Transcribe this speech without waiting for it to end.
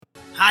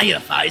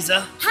Hiya,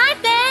 Pfizer. Hi,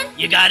 Ben.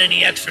 You got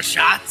any extra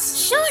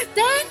shots? Sure,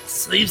 Ben.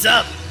 Sleeves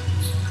up.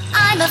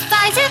 I'm a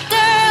Pfizer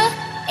girl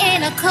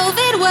in a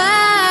COVID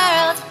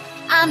world.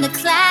 I'm the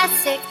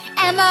classic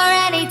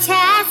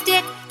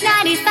mRNA-tastic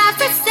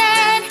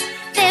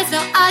 95%. There's no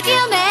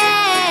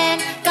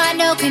argument. Got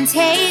no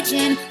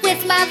contagion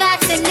with my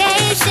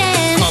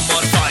vaccination. Come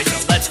on, Pfizer,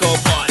 let's go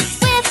party.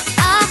 With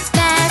a mask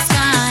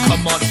on.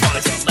 Come on,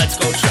 Pfizer, let's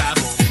go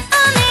travel.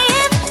 Only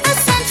if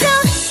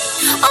essential.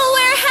 Oh,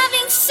 we're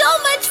having so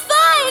much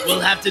fun.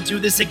 We'll have to do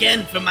this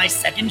again for my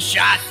second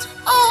shot.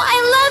 Oh, I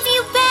love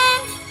you,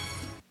 Ben.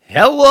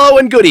 Hello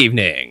and good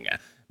evening.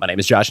 My name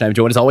is Josh, and I'm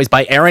joined as always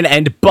by Aaron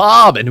and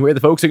Bob, and we're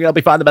the folks who can help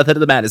you find the method of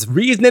the madness.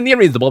 Reason and the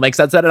unreasonable makes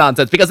sense out of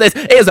nonsense, because this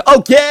is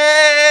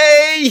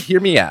okay. Hear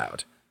me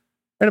out.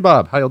 Aaron and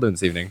Bob, how y'all doing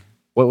this evening?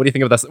 What do you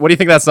think of that? What do you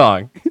think of that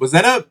song? Was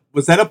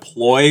that a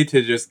ploy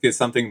to just get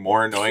something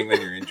more annoying than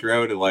your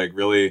intro to like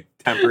really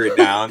temper it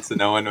down so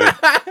no one would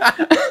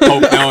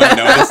hope no one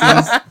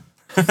notices?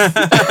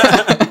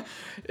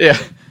 Yeah,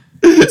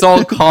 it's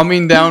all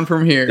calming down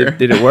from here.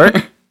 Did it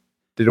work?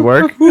 Did it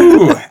work?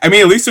 Ooh, I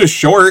mean, at least it was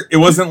short. It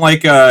wasn't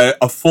like a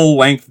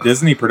full-length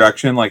Disney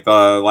production like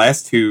the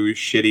last two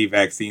shitty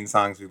vaccine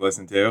songs we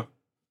listened to.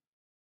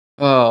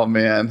 Oh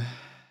man,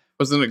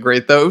 wasn't it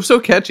great though? It was so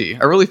catchy.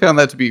 I really found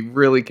that to be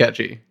really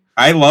catchy.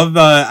 I love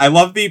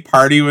the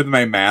party with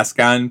my mask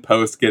on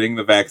post getting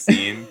the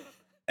vaccine.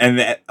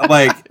 And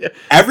like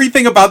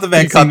everything about the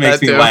vaccine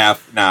makes me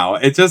laugh now.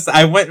 It just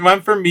I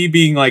went from me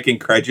being like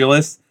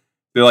incredulous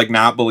to like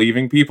not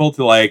believing people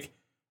to like,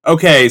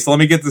 okay, so let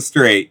me get this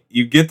straight.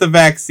 You get the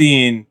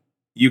vaccine,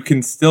 you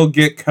can still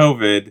get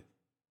COVID,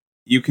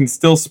 you can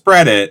still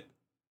spread it,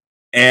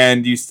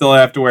 and you still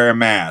have to wear a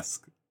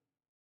mask.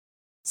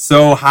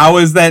 So how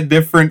is that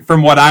different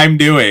from what I'm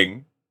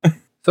doing?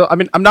 So, I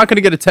mean, I'm not going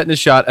to get a tetanus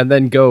shot and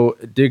then go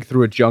dig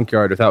through a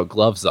junkyard without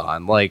gloves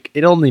on. Like,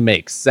 it only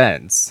makes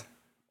sense.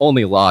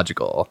 Only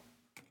logical.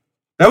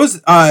 That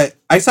was, I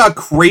saw a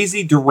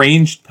crazy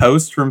deranged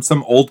post from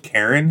some old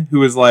Karen who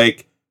was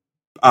like,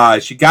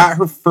 she got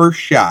her first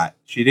shot.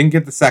 She didn't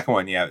get the second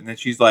one yet. And then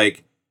she's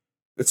like,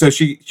 so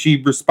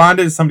she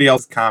responded to somebody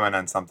else's comment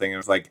on something. And it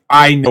was like,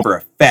 I know for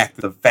a fact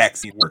that the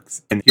vaccine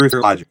works. And here's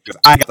her logic. She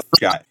goes, I got the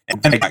first shot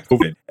and then I got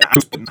COVID and I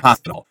was put in the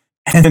hospital.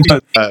 And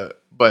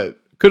But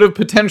could have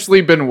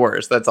potentially been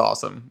worse. That's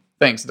awesome.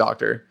 Thanks,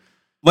 doctor.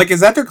 like, is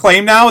that their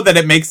claim now, that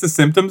it makes the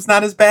symptoms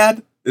not as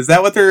bad? Is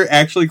that what they're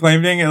actually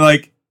claiming? And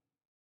like,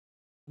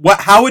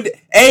 what? How does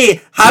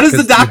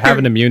the doctor have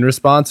an immune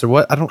response or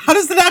what? How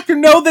does the doctor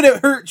know that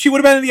it hurt? She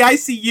would have been in the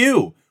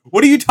ICU.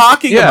 What are you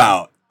talking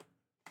about?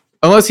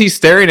 Unless he's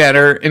staring at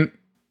her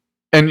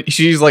and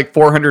she's like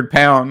 400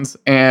 pounds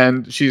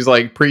and she's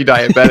like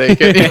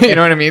pre-diabetic. You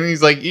know what I mean?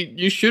 He's like,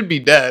 you should be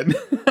dead.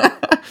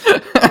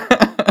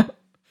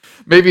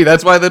 Maybe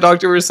that's why the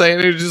doctor was saying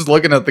it. He was just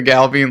looking at the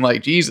gal being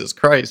like, Jesus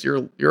Christ,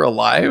 you're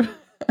alive?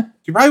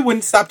 She probably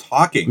wouldn't stop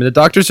talking. I mean, the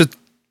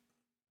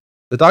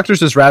doctor's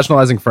just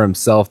rationalizing for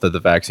himself that the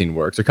vaccine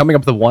works. They're coming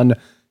up with the one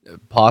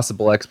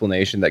possible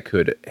explanation that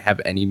could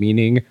have any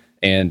meaning,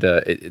 and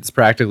it's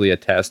practically a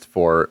test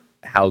for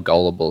how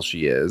gullible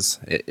she is.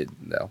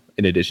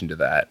 In addition to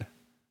that.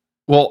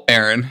 Well,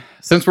 Aaron,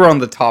 since we're on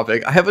the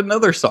topic, I have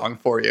another song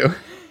for you.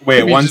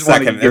 Wait, 1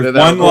 second. There's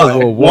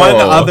one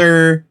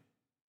other.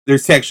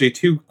 There's actually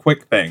two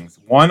quick things.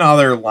 One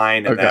other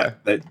line in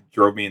that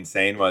drove me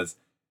insane was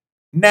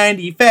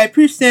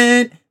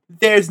 95%.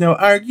 There's no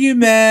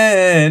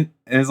argument.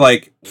 And it's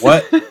like,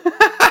 what?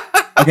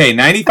 Okay,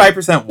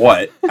 95%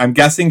 what? I'm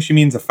guessing she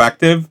means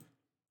effective.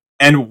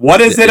 And what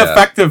is it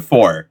effective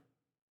for?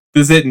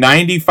 Does it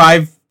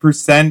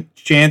 95%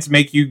 chance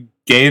make you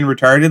gay and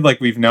retarded like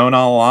we've known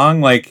all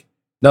along? Like,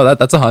 no,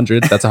 that's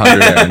 100. That's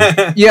 100,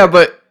 Aaron. Yeah,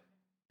 but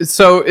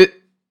so it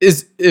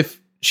is if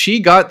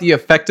she got the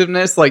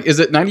effectiveness, like, is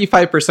it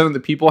 95% of the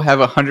people have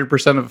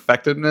 100% of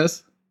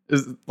effectiveness?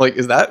 Is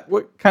that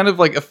what kind of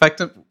like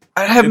effective?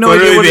 I have no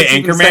idea what the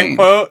Anchorman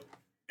quote.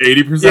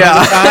 80% of the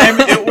time,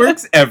 it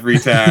works every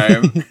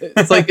time.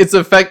 It's like it's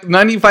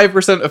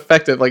 95%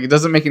 effective. Like, it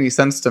doesn't make any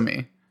sense to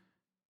me.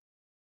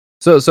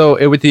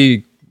 So with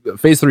the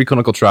phase 3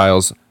 clinical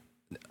trials,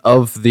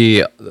 of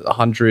the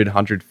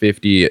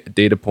 150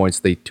 data points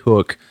they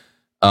took,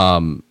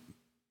 but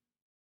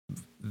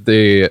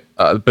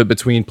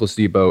between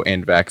placebo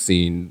and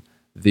vaccine,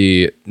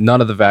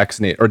 none of the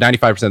vaccinated, or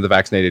 95% of the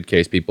vaccinated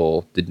case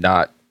people did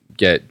not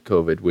get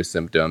COVID with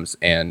symptoms,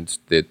 and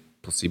the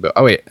placebo.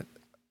 Oh wait,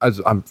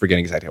 I'm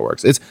forgetting exactly how it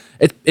works.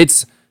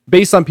 It's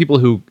based on people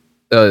who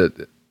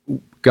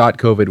got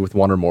COVID with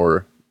one or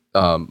more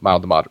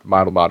mild,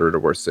 moderate, or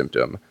worse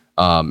symptom.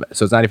 So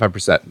it's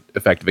 95%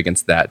 effective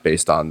against that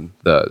based on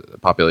the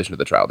population of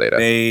the trial data.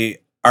 They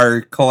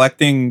are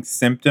collecting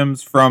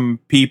symptoms from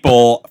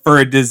people for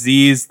a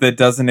disease that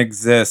doesn't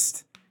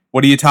exist.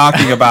 What are you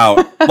talking about?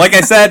 Like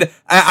I said,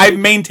 I've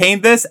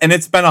maintained this, and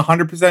it's been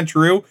 100%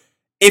 true.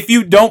 If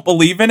you don't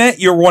believe in it,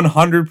 you're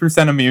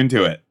 100% immune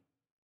to it.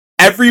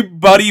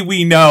 Everybody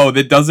we know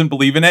that doesn't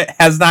believe in it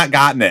has not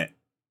gotten it.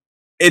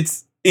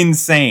 It's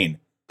insane.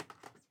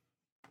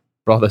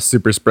 For all the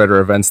super spreader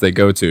events they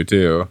go to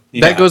too.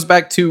 That goes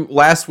back to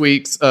last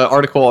week's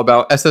article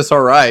about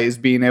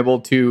SSRIs being able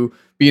to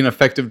be an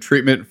effective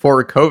treatment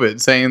for COVID,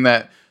 saying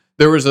that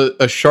there was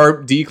a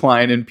sharp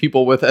decline in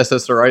people with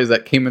SSRIs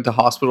that came into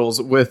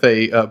hospitals with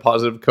a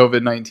positive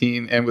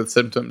COVID-19 and with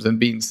symptoms and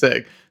being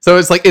sick. So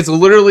it's like, it's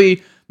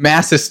literally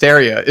mass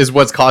hysteria is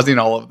what's causing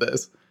all of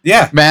this.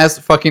 Yeah. Mass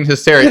fucking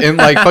hysteria. And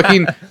like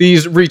fucking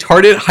these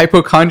retarded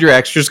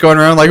hypochondriacs just going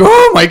around like,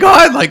 oh my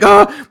God, like,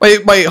 oh,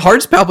 my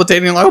heart's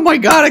palpitating. Like, oh my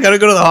God, I got to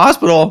go to the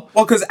hospital.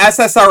 Well, because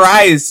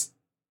SSRIs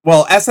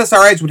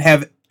would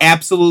have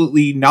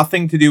absolutely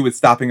nothing to do with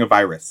stopping a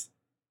virus.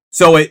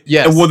 So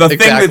the thing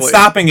that's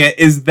stopping it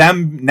is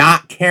them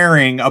not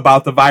caring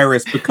about the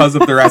virus because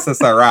of their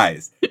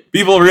SSRIs.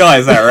 People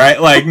realize that,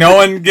 right? Like, no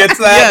one gets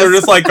that. Yes. They're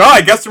just like, oh,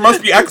 I guess there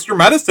must be extra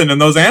medicine in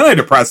those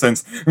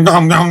antidepressants.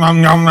 Nom, nom,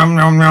 nom, nom, nom,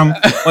 nom, nom.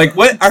 Like,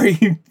 what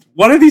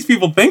are these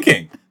people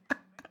thinking?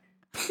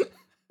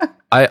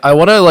 I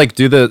want to like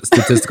do the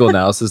statistical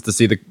analysis to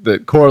see the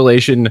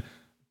correlation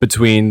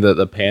between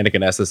the panic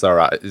and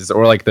SSRIs,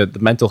 or like the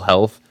mental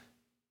health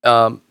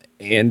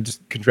and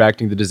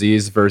contracting the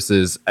disease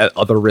versus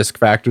other risk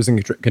factors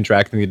in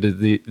contracting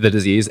the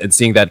disease, and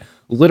seeing that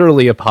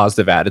literally a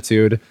positive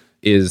attitude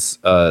is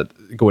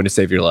going to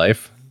save your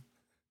life.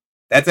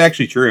 That's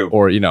actually true.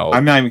 Or, you know,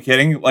 I'm not even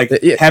kidding. Like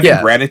having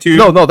gratitude.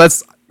 No,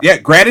 that's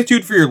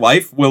gratitude for your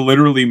life will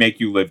literally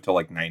make you live to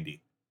like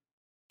 90.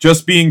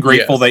 Just being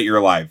grateful that you're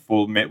alive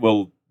will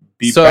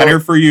be better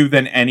for you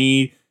than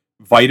any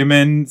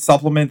vitamin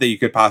supplement that you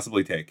could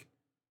possibly take.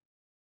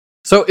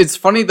 So it's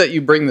funny that you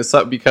bring this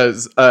up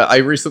because I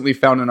recently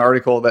found an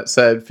article that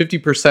said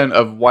 50%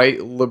 of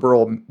white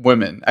liberal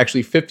women,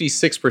 actually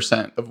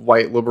 56% of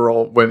white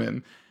liberal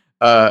women,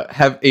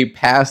 have a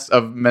past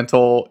of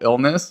mental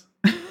illness.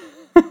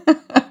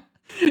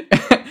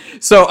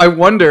 So I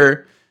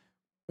wonder,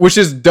 which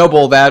is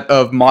double that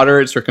of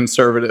moderates or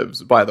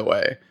conservatives, by the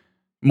way,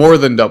 more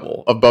than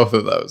double of both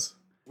of those.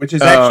 Which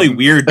is actually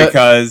weird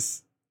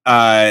because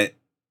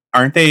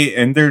aren't they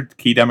in their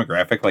key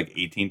demographic like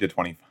 18 to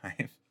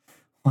 25?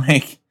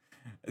 Like,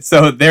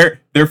 so they're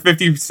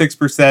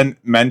 56%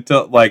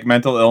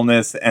 mental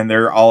illness, and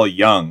they're all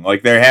young.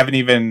 Like, they haven't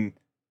even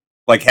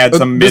like had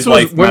some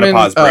midlife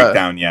menopause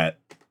breakdown yet.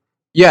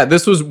 Yeah,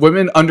 this was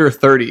women under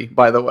 30,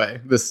 by the way,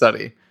 this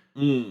study.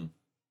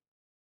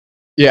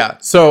 Yeah,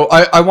 so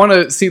I want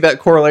to see that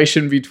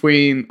correlation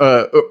between,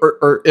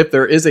 or if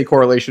there is a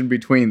correlation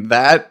between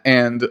that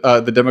and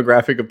the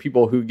demographic of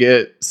people who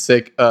get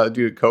sick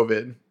due to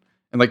COVID.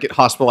 And like get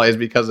hospitalized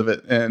because of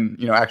it, and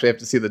actually have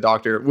to see the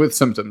doctor with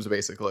symptoms,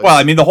 basically. Well,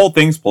 I mean, the whole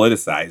thing's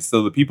politicized.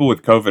 So the people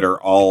with COVID are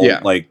all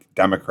like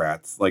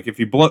Democrats. Like, if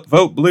you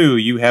vote blue,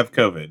 you have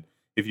COVID.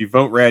 If you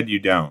vote red, you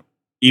don't.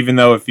 Even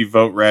though if you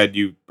vote red,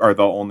 you are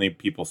the only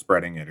people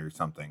spreading it or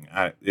something.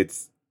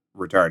 It's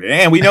retarded.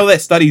 And we know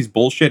that study's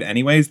bullshit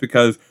anyways,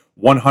 because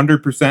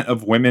 100%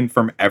 of women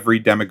from every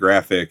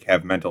demographic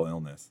have mental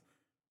illness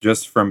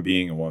just from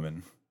being a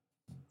woman.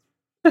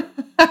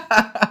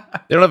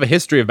 They don't have a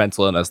history of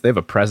mental illness. They have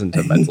a present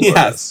of mental illness.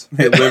 Yes,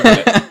 they live in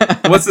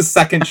it. What's the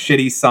second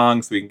shitty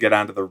song so we can get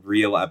on to the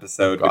real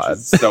episode, which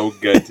is so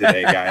good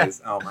today,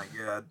 guys? Oh my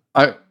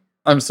God.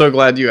 I'm so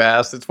glad you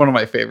asked. It's one of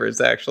my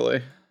favorites,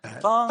 actually.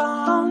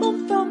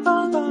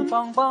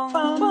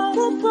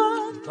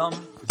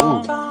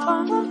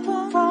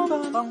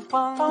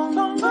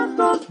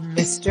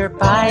 Mr.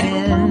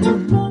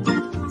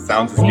 Biden.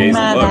 Sounds as gay as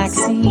it looks.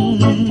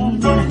 Vaccine.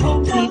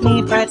 Keep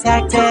me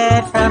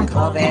protected from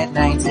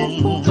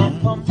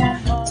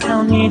COVID-19.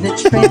 Tell me the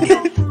trick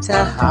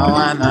to how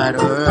I might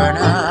earn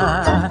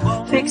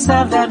a fix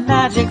of that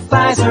magic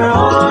Pfizer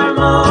or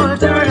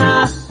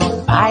Moderna.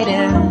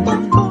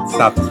 Biden.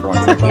 Stop this for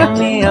 1 second. Give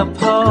me a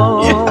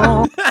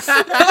poke.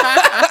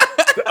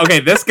 Okay,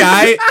 this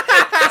guy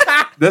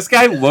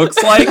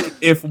looks like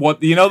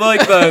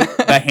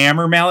the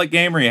hammer mallet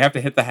game where you have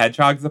to hit the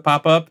hedgehogs to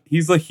pop up.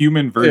 He's a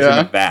human version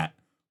of that.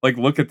 Like,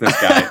 look at this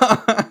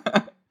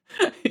guy.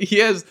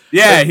 He's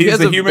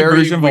a human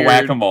version of a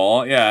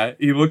whack-a-mole. Yeah,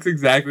 he looks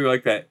exactly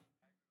like that.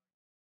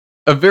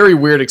 A very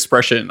weird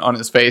expression on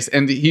his face,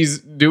 and he's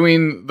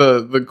doing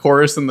the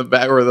chorus in the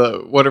back, or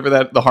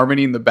the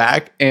harmony in the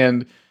back,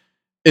 and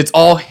it's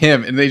all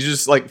him, and they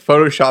just like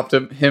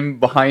photoshopped him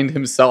behind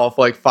himself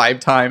like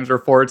 5 times or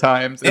 4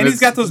 times, and he's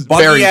got those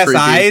buggy ass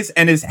eyes,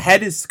 and his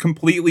head is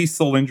completely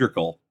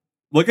cylindrical.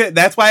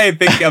 That's why I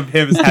think of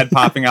his head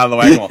popping out of the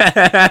whack-a-mole.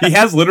 He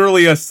has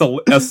literally a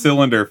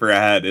cylinder for a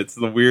head. This is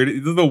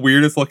the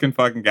weirdest looking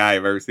fucking guy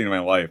I've ever seen in my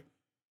life.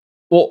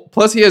 Well,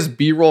 plus he has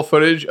B-roll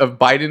footage of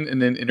Biden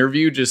in an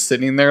interview, just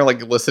sitting there,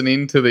 like,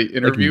 listening to the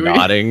interview. Like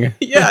nodding.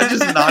 Yeah,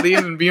 just nodding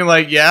and being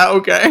like, yeah,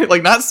 okay.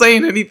 Like, not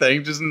saying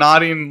anything, just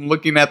nodding,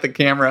 looking at the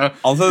camera.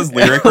 Also, his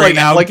lyric right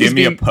now, give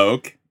me a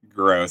poke.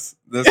 Gross.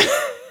 The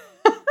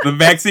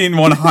vaccine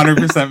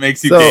 100%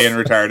 makes you gay and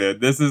retarded.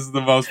 This is the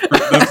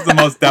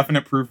most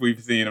definite proof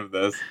we've seen of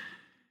this.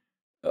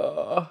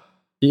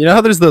 You know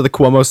how there's the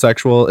Cuomo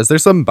sexual? Is there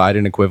some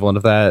Biden equivalent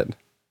of that?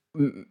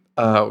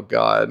 Oh,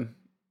 God.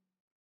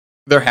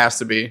 There has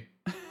to be.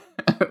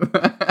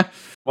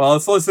 Well,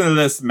 let's listen to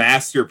this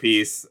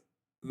masterpiece.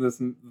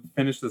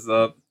 Finish this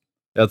up.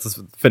 Let's just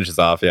finish this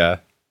off. Yeah.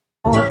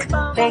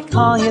 They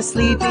call you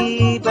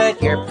sleepy,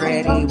 but you're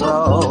pretty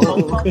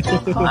woke.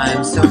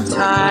 I'm so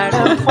tired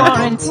of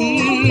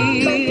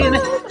quarantine.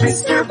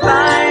 Mr.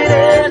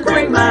 Biden,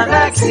 bring my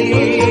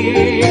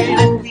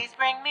vaccine. Please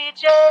bring me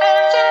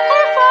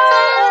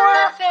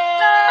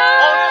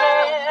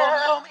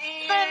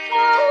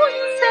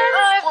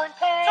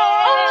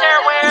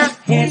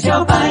Here's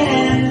Joe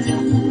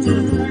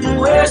Biden.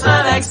 Where's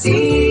my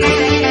vaccine?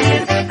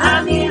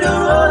 I need a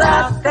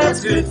rollout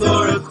that's good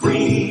for a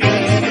queen.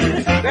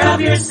 Grab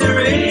your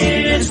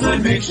syringe,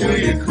 but make sure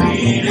you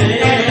clean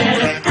it.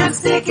 And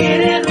stick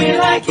it in me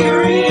like you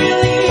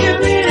really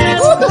mean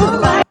it.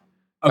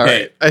 Okay,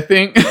 Right, I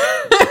think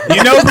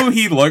you know who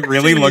he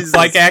really looks Jesus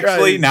like,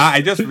 actually? Christ. Now,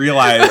 I just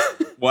realized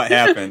what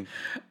happened.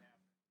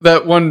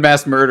 that one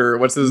mass murderer.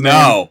 What's his name?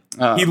 No,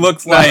 Oh. he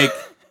looks like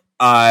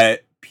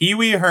Pee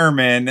Wee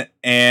Herman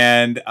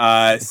and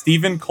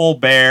Stephen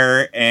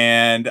Colbert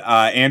and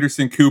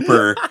Anderson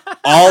Cooper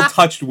all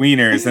touched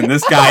wieners, and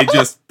this guy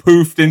just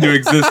poofed into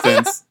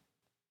existence.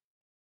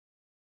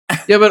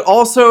 Yeah, but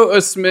also a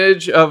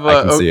smidge of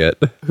I can see it.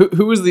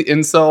 who was the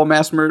incel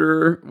mass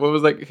murderer? What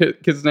was that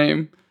kid's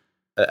name?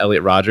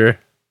 Elliot Rodger.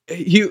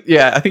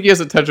 I think he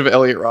has a touch of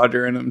Elliot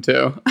Rodger in him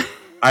too.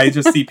 I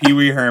just see Pee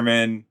Wee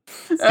Herman,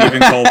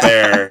 Stephen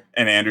Colbert,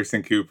 and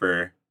Anderson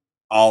Cooper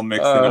all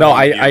mixed into No, one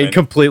I human.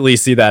 completely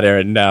see that,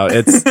 Aaron. Now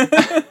it's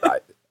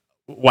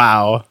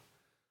wow.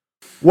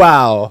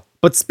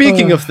 But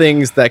speaking of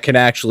things that can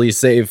actually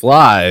save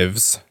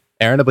lives,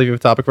 Aaron, I believe you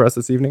have a topic for us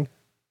this evening.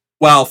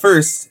 Well,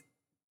 first,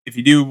 if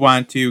you do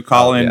want to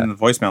call in yeah. the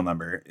voicemail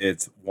number,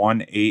 it's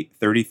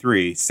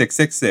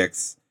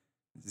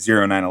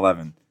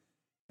 1-833-666-0911.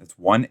 That's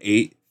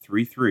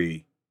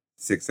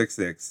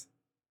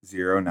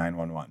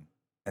 1-833-666-0911.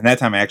 And that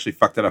time I actually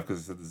fucked it up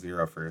because I said the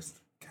 0 first.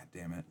 God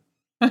damn it.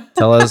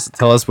 Tell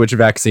us which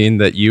vaccine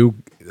that you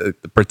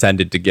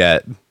pretended to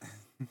get.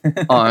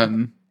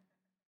 On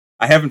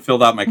I haven't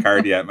filled out my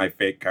card yet, my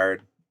fake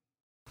card.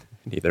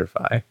 Neither have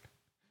I.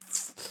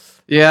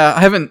 yeah,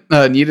 I haven't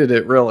needed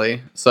it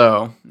really.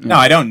 So No,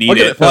 I don't need I'll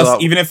get it. it filled Plus,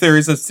 out. even if there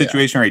is a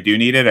situation where I do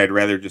need it, I'd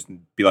rather just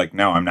be like,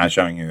 no, I'm not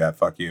showing you that.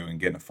 Fuck you, and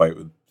get in a fight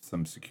with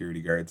some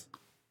security guards.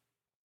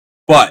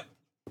 But,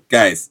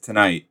 guys,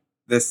 tonight,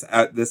 this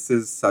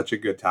is such a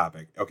good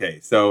topic. Okay,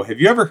 so have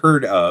you ever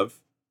heard of,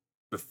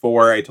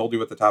 before I told you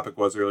what the topic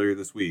was earlier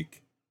this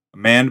week, a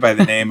man by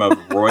the name of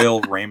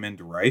Royal Raymond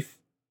Rife?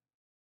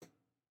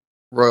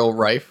 Royal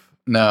Rife?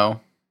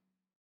 No.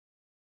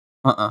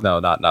 No,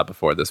 not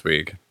before this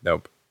week.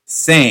 Nope.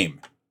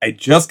 Same. I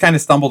just kind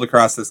of stumbled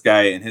across this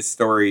guy, and his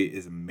story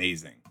is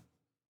amazing.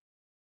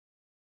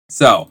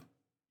 So,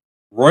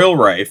 Royal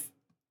Rife,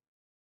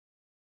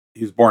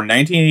 he was born in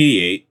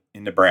 1988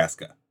 in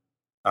Nebraska.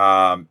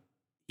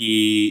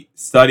 He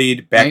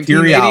studied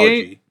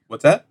bacteriology. 1988?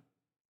 What's that?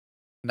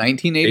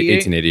 1988.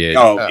 1888.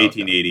 Oh, okay.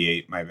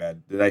 1888. My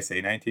bad. Did I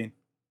say 19?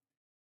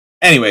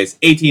 Anyways,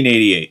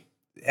 1888.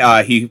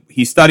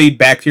 He studied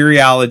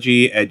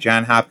bacteriology at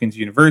Johns Hopkins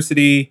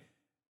University,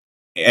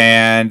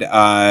 and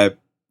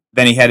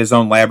then he had his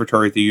own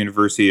laboratory at the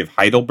University of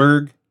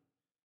Heidelberg.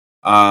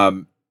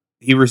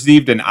 He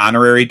received an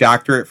honorary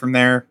doctorate from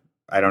there.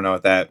 I don't know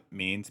what that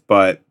means,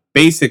 but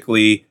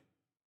basically,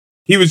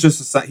 he was a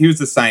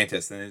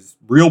scientist, and his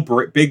real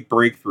big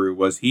breakthrough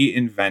was he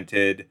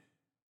invented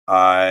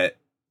a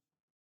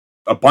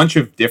bunch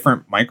of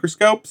different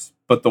microscopes.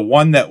 But the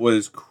one that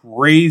was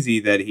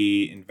crazy that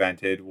he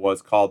invented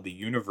was called the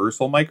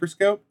universal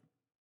microscope.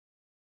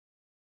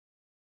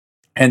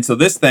 And so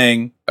this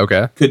thing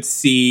Okay. could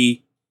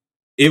see,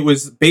 it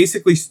was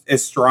basically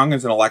as strong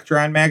as an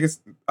electron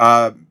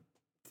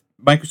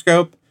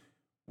microscope,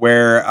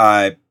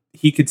 where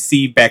he could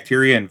see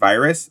bacteria and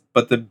virus.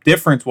 But the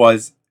difference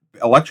was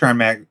electron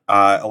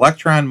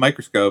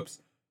microscopes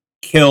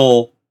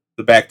kill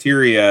the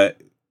bacteria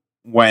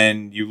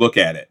when you look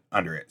at it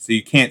under it. So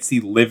you can't see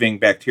living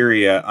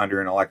bacteria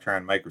under an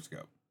electron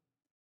microscope.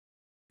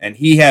 And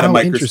he had a Oh,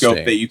 microscope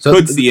interesting. that you So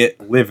could see it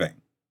living.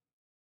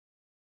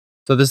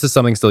 So this is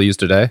something still used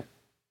today?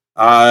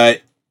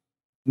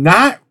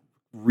 Not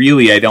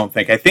really, I don't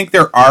think. I think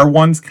there are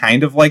ones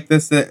kind of like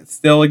this that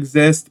still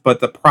exist, but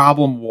the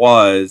problem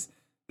was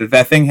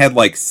that thing had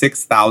like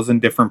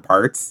 6,000 different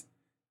parts,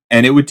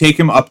 and it would take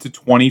him up to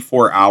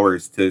 24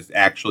 hours to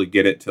actually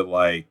get it to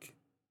like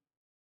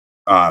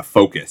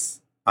focus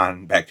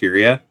on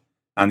bacteria,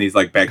 on these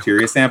like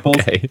bacteria samples.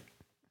 Okay.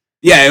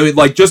 Yeah, it would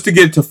like just to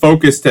get it to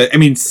focus to, I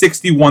mean,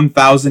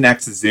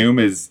 61,000x zoom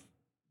is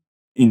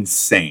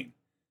insane.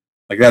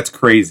 Like that's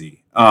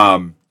crazy.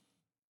 So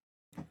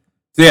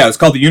yeah, it's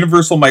called the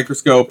Universal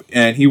Microscope,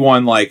 and he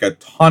won like a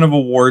ton of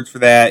awards for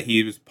that.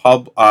 He was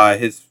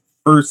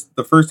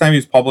the first time he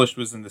was published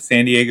was in the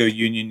San Diego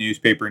Union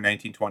newspaper in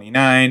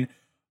 1929.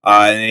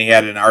 And then he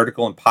had an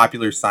article in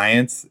Popular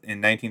Science in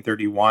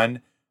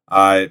 1931,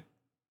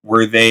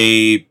 where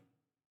they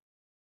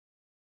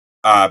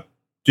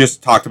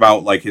just talked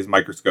about like his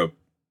microscope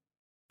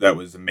that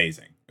was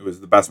amazing. It was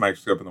the best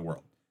microscope in the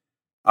world.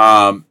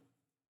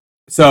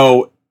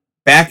 So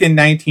back in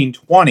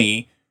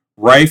 1920,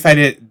 Rife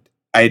had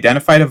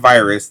identified a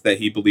virus that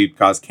he believed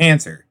caused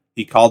cancer.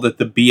 He called it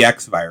the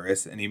BX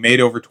virus, and he made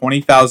over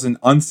 20,000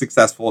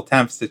 unsuccessful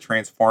attempts to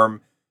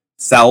transform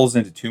cells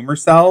into tumor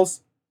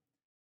cells.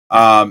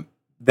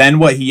 Then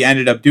what he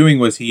ended up doing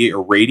was he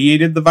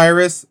irradiated the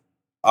virus,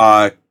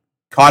 caught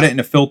it in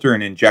a filter,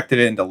 and injected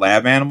it into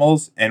lab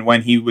animals. And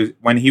when he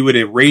would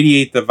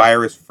irradiate the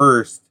virus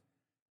first,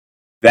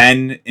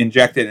 then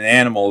inject it in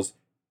animals,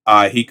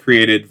 he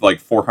created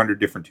like 400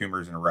 different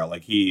tumors in a row.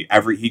 Like he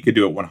could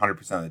do it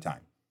 100% of the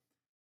time.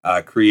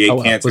 Create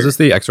cancer. Was this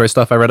the X-ray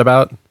stuff I read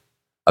about?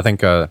 I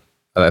think I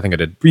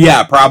did. Yeah,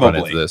 run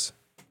probably. into this.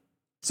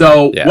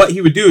 So what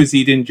he would do is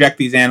he'd inject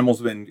these animals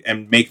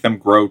and make them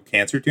grow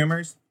cancer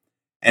tumors.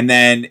 And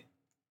then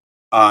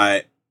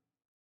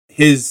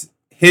his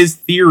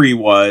theory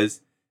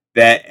was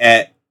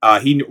that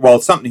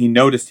something he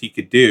noticed he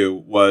could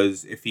do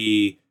was if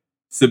he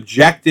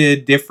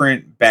subjected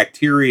different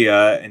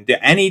bacteria and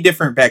any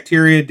different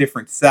bacteria,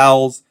 different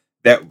cells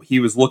that he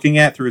was looking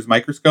at through his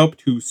microscope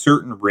to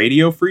certain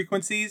radio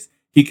frequencies,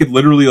 he could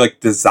literally like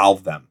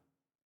dissolve them.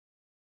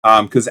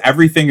 Because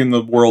everything in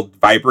the world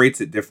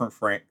vibrates at different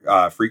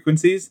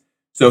frequencies.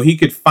 So he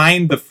could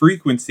find the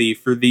frequency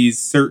for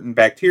these certain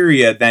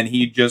bacteria, then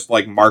he'd just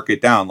like mark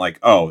it down like,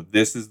 oh,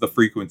 this is the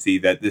frequency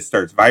that this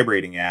starts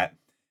vibrating at.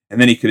 And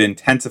then he could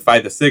intensify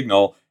the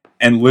signal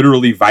and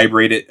literally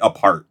vibrate it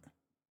apart.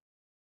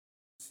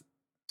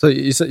 So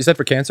you said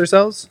for cancer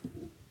cells?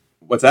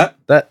 What's that?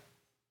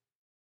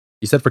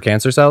 You said for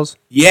cancer cells?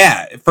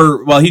 Yeah.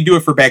 He'd do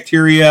it for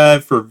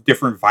bacteria, for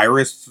different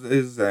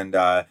viruses, and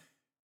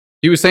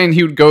he was saying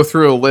he would go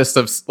through a list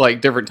of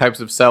like different types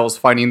of cells,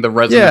 finding the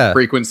resonant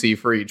frequency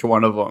for each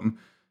one of them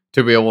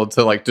to be able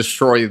to like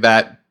destroy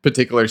that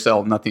particular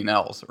cell, nothing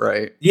else,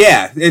 right?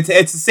 Yeah, it's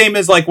the same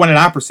as like when an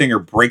opera singer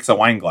breaks a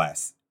wine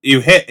glass.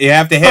 You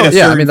have to hit a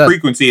certain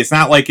frequency. It's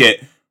not like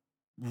it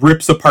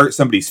rips apart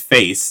somebody's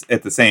face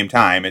at the same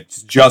time.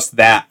 It's just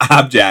that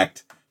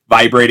object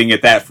vibrating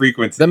at that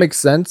frequency. That makes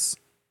sense.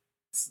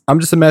 I'm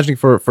just imagining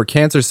for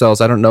cancer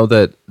cells, I don't know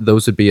that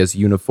those would be as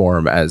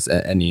uniform as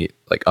any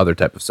like other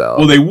type of cell.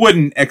 Well, they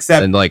wouldn't,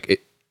 except and like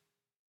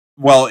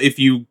if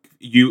you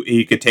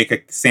could take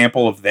a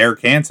sample of their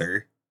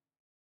cancer,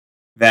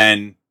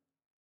 then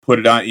put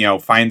it on,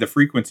 find the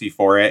frequency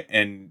for it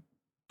and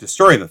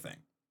destroy the thing.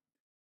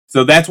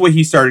 So that's what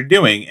he started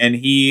doing, and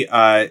he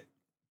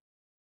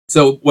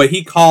so what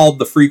he called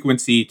the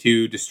frequency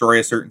to destroy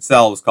a certain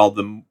cell was called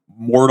the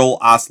mortal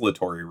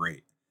oscillatory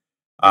rate.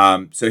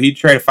 So he'd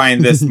try to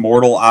find this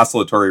mortal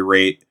oscillatory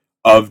rate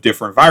of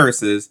different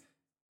viruses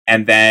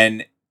and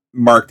then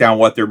mark down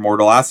what their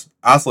mortal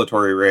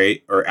oscillatory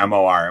rate, or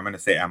MOR, I'm going to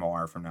say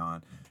MOR from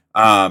now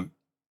on.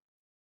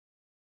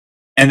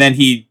 And then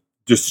he'd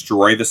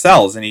destroy the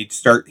cells, and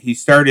he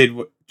started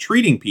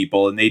treating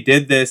people, and they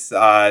did this.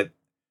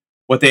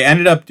 What they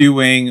ended up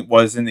doing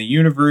was in the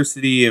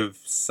University of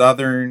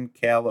Southern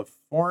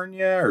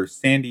California or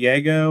San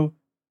Diego,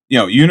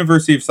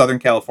 University of Southern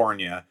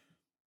California.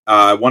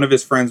 One of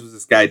his friends was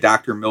this guy,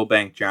 Dr.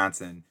 Milbank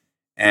Johnson,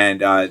 and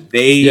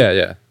they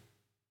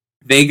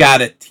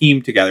got a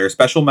team together, a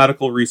special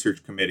medical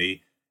research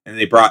committee, and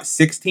they brought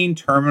 16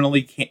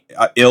 terminally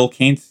ill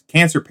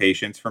cancer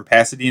patients from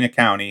Pasadena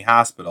County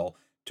Hospital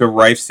to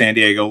Rife's San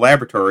Diego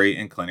laboratory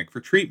and clinic for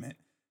treatment.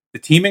 The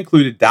team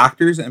included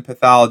doctors and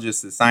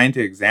pathologists assigned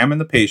to examine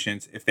the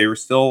patients if they were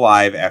still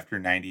alive after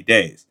 90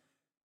 days.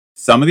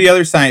 Some of the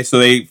other science,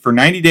 for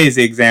 90 days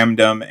they examined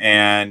them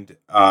and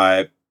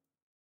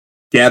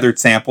gathered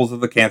samples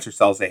of the cancer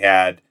cells they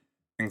had,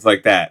 things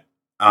like that.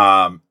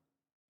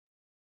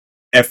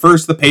 At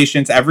first, the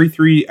patients every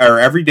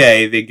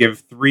day they give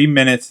 3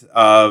 minutes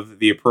of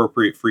the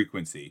appropriate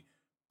frequency,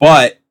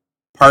 but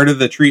part of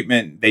the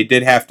treatment they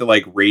did have to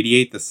like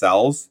radiate the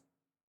cells,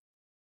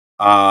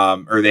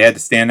 or they had to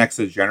stand next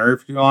to the generator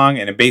for too long,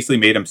 and it basically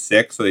made them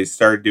sick. So they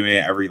started doing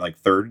it every like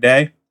third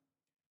day.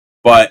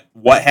 But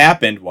what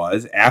happened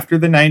was, after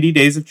the 90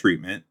 days of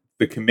treatment,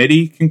 the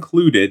committee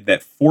concluded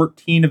that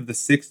 14 of the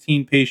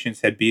 16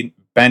 patients had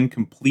been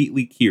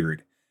completely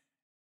cured.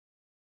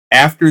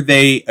 After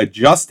they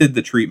adjusted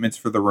the treatments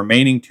for the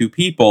remaining 2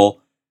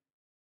 people,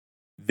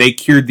 they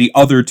cured the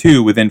other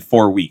 2 within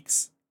 4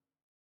 weeks.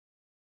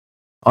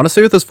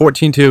 Honestly, with this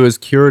 14-2 is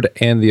cured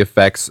and the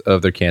effects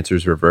of their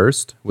cancers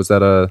reversed. Was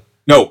that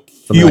no,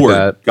 cured,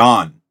 like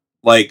gone?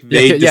 Like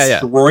they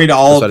destroyed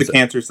all of the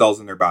cancer cells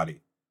in their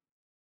body.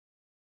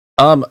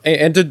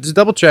 And to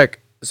double check,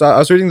 so I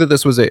was reading that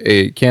this was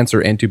a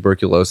cancer and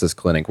tuberculosis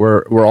clinic.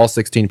 Were all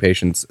 16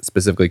 patients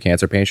specifically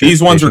cancer patients?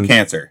 These ones were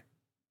cancer.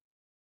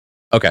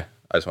 Okay,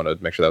 I just wanted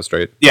to make sure that was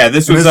straight. Yeah,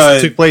 this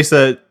took place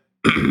at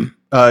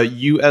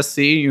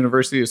USC,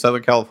 University of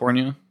Southern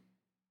California.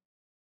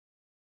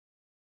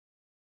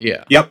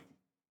 Yeah. Yep.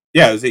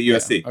 Yeah, it was at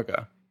USC. Yeah, okay.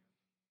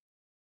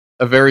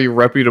 A very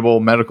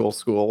reputable medical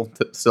school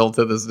still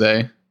to this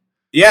day.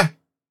 Yeah.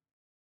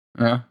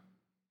 Yeah.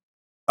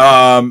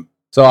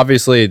 So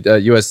obviously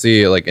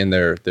USC, like in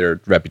their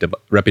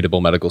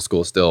reputable medical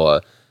school,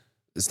 still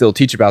still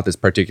teach about this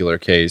particular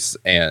case,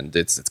 and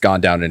it's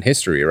gone down in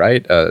history,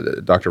 right?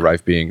 Dr.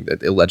 Rife being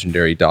a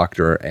legendary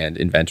doctor and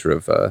inventor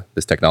of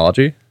this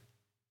technology.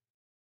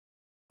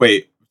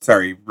 Wait,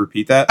 sorry,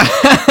 repeat that.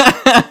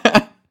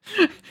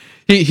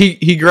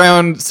 He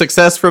ground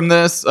success from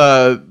this.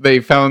 They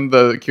found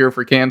the cure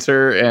for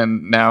cancer,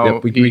 and now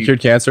Yep, we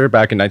cured cancer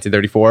back in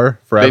 1934.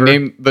 Forever. they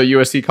named the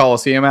USC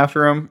Coliseum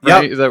after him.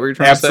 Right? Yep, Is that what you're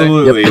trying to say?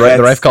 absolutely. Yep,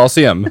 the Rife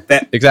Coliseum.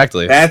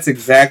 Exactly. That's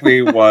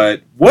exactly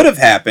what would have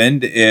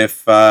happened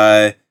if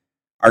our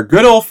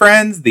good old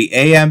friends, the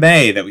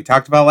AMA that we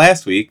talked about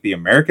last week, the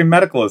American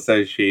Medical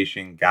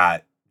Association,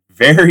 got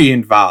very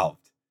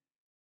involved.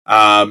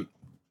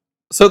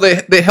 So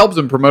they helped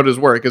him promote his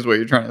work, is what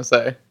you're trying to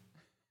say.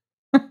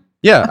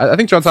 Yeah, I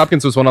think Johns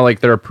Hopkins was one of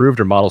like their approved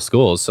or model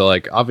schools, so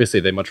like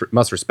obviously they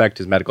must respect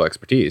his medical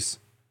expertise.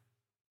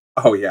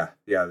 Oh yeah,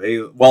 they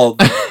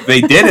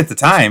did at the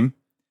time,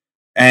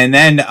 and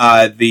then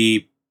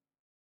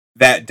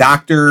that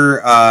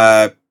doctor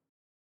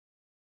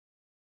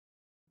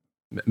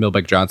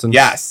Milbeck Johnson.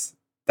 yes,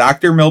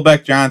 Dr.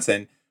 Milbeck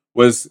Johnson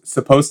was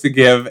supposed to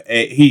give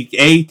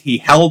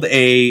he held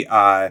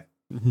a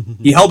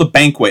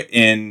banquet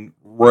in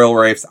Royal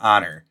Rife's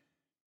honor.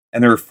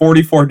 And there were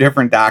 44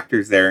 different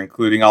doctors there,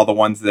 including all the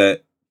ones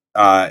that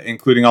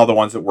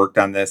worked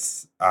on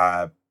this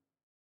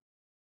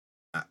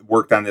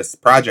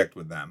project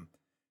with them.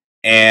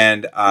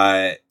 And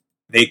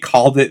they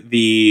called it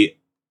the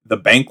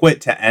banquet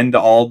to end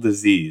all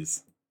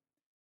disease.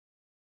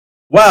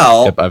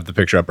 Well, Yep, I have the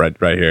picture up right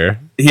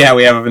here. yeah,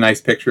 we have a nice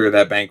picture of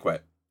that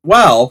banquet.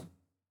 Well,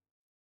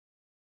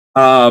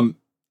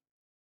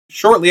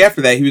 shortly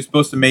after that, he was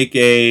supposed to make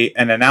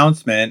an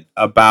announcement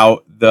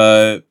about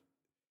the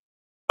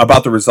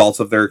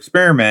results of their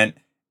experiment,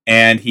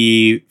 and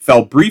he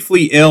fell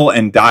briefly ill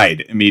and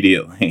died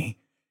immediately.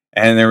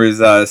 And there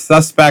was a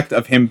suspect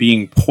of him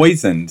being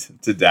poisoned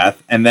to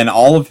death, and then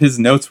all of his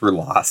notes were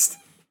lost.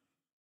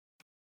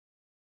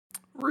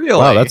 Really?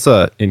 Wow, that's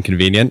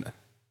inconvenient.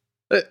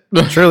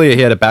 Surely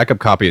he had a backup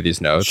copy of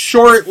these notes,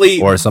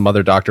 Shortly, or some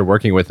other doctor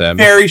working with him.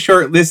 very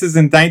short. This is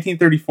in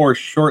 1934,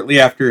 shortly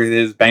after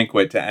his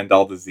banquet to end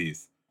all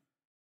disease.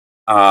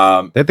 They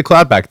had the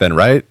cloud back then,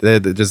 right? They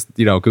just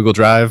Google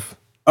Drive.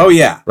 Oh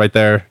yeah, Right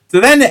there. So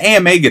then the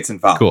AMA gets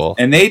involved. Cool.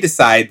 And they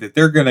decide that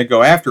they're going to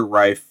go after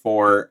Rife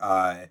for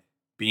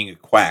being a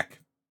quack.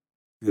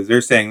 Because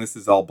they're saying this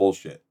is all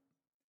bullshit.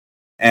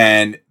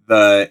 And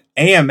the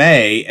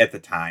AMA at the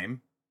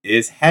time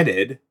is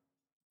headed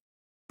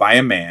by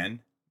a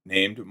man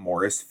named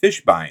Morris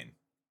Fishbein.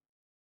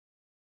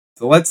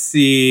 So let's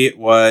see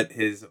what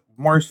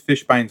Morris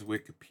Fishbein's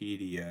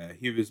Wikipedia.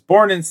 He was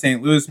born in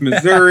St. Louis,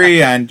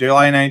 Missouri on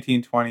July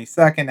 22nd,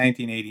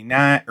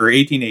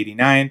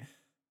 1889.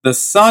 The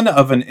son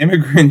of an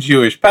immigrant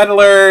Jewish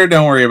peddler.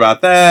 Don't worry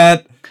about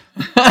that.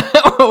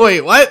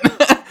 Wait, what?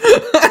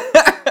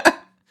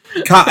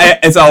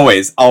 It's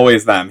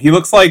always them. He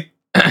looks like...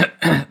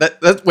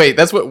 That's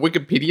what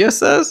Wikipedia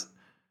says?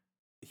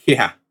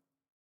 Yeah.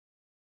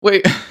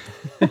 Wait,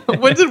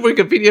 when did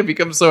Wikipedia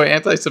become so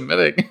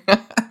anti-Semitic?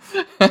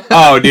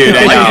 Oh, dude,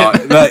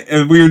 I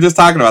know. We were just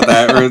talking about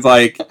that. Where it's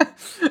like,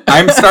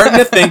 I'm starting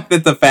to think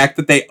that the fact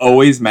that they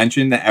always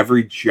mention that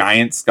every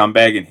giant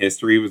scumbag in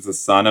history was the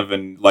son of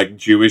an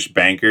Jewish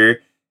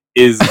banker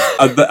is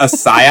a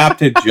psyop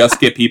to just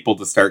get people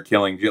to start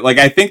killing.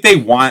 I think they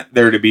want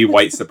there to be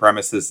white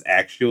supremacists.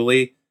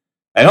 Actually,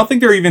 I don't think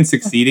they're even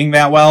succeeding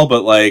that well.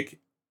 But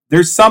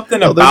there's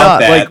something about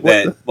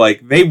that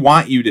they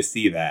want you to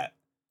see that.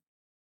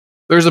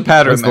 There's a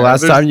pattern. When's the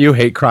last time you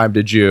hate crimed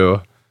a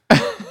Jew?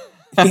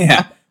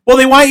 Yeah. Well,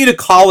 they want you to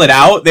call it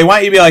out. They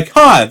want you to be like,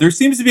 there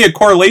seems to be a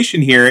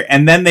correlation here.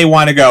 And then they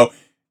want to go,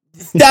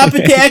 stop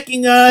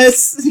attacking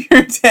us.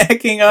 You're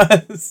attacking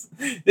us.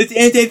 It's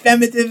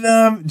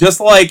anti-Semitism.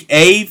 Just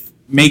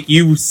make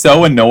you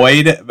so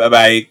annoyed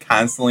by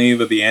constantly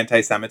with the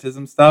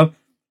anti-Semitism stuff.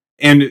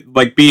 And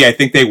B, I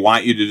think they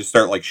want you to just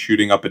start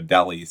shooting up a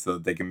deli so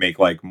that they can make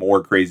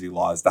more crazy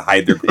laws to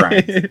hide their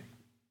crimes.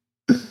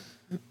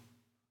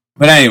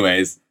 But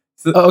anyways.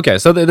 Okay,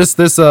 so this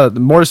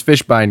Morris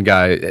Fishbein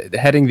guy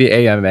heading the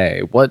AMA,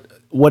 what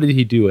did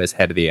he do as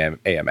head of the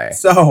AMA?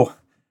 So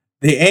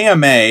the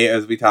AMA,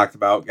 as we talked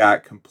about,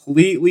 got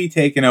completely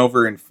taken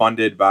over and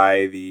funded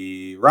by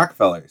the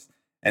Rockefellers.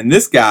 And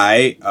this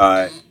guy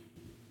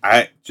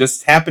I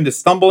just happened to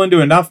stumble into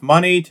enough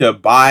money to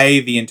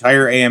buy the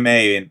entire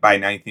AMA by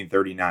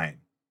 1939.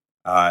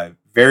 A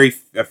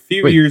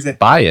few years.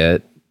 Buy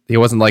it? He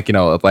wasn't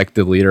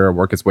elected leader or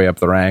work his way up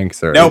the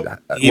ranks, or nope.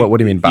 What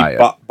do you mean buy it?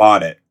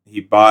 Bought it.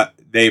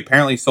 They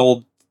apparently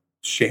sold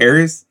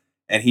shares,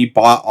 and he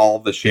bought all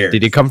the shares.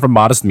 Did he come from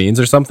modest means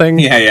or something?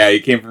 Yeah, he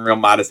came from real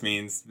modest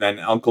means. Then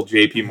Uncle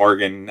J.P.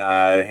 Morgan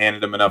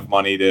handed him enough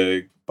money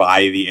to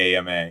buy the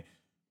AMA.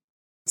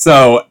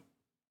 So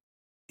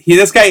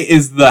this guy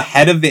is the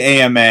head of the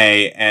AMA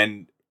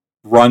and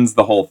runs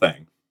the whole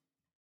thing.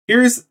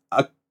 Here's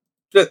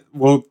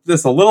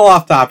just a little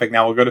off topic.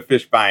 Now we'll go to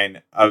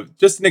Fishbein.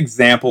 Just an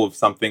example of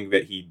something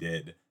that he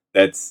did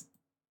that's,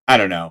 I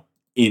don't know,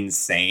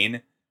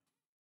 insane.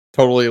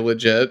 totally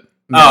legit. Oh,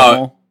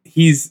 No.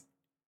 he's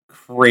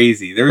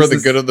crazy. For the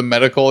good of the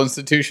medical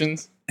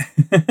institutions. So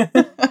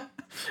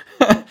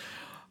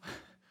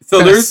What kind of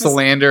there's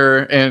slander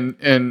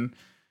and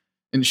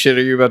shit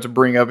are you about to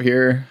bring up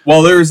here?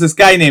 Well, there was this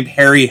guy named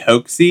Harry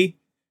Hoaxie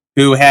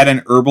who had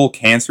an herbal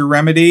cancer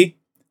remedy,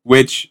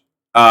 which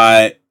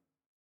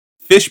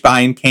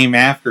Fishbein came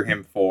after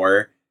him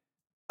for.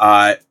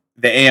 The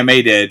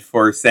AMA did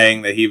for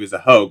saying that he was a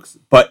hoax,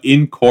 but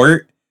in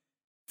court,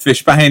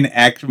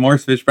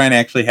 Morris Fishbein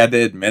actually had to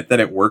admit that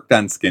it worked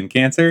on skin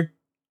cancer,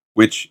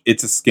 which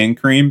it's a skin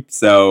cream,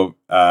 so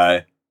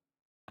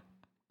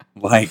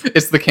like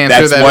It's the cancer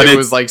that's that what it it's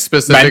was like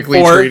specifically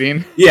meant for.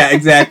 treating. Yeah,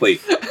 exactly.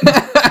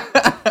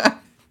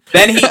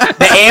 Then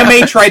the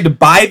AMA tried to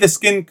buy the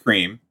skin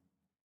cream,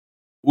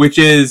 which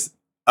is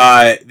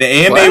the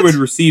AMA What? would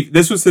receive.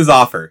 This was his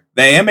offer.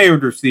 The AMA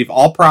would receive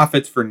all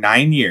profits for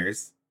 9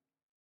 years,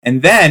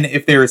 and then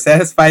if they were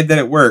satisfied that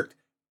it worked,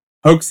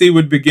 Hoaxie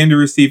would begin to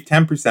receive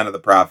 10% of the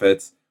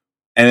profits.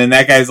 And then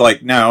that guy's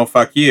like, "No,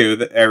 fuck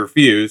you! I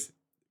refuse."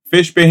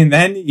 Fishbein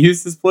then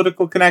used his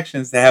political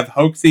connections to have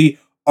Hoaxie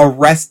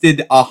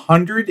arrested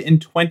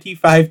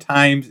 125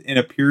 times in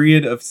a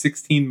period of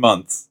 16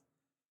 months.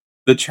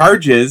 The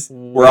charges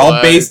were all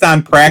What? based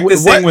on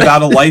practicing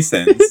without a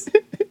license.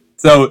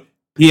 So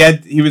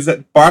he was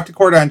brought to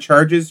court on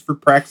charges for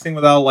practicing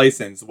without a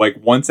license,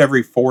 like once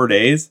every 4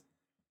 days.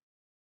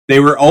 They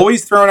were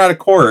always thrown out of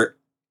court,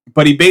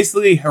 but he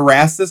basically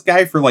harassed this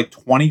guy for like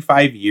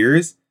 25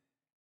 years.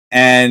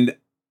 And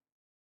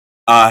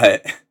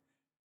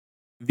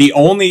the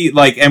only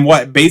and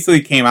what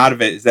basically came out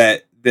of it is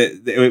that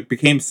it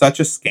became such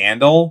a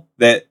scandal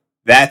that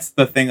that's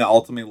the thing that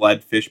ultimately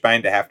led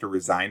Fishbein to have to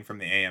resign from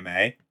the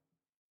AMA.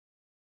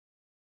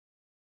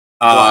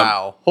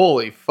 Wow.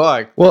 Holy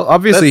fuck. Well,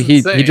 obviously That's he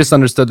insane. just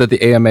understood that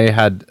the AMA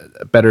had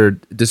a better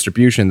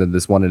distribution than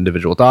this one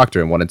individual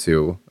doctor and wanted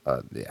to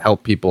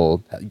help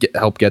people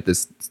help get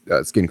this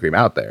skin cream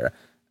out there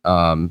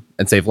and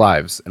save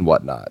lives and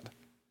whatnot.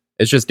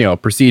 It's just,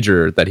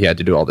 procedure that he had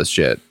to do all this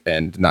shit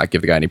and not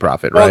give the guy any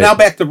profit, Well, right? now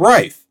back to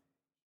Rife.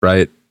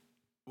 Right?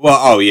 Well,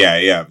 oh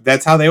yeah.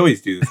 That's how they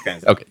always do this kind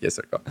of stuff. Okay, yes,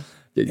 sir. Go.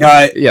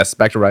 Yes,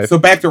 back to Rife. So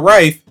back to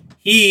Rife,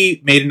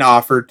 he made an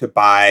offer to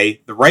buy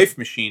the Rife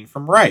machine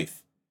from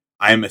Rife.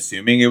 I'm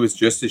assuming it was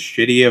just as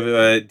shitty of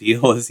a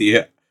deal as he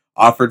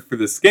offered for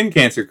the skin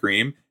cancer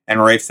cream,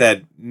 and Rife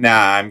said,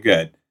 "Nah, I'm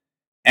good."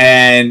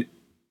 And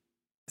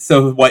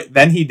so what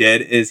then he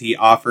did is he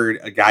offered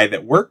a guy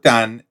that worked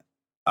on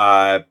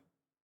one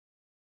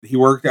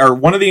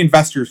of the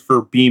investors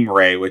for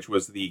Beamray, which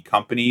was the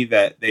company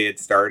that they had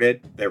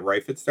started, that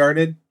Rife had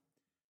started.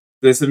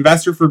 This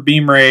investor for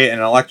Beamray, an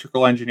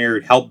electrical engineer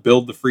who'd helped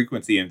build the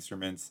frequency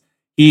instruments,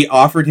 he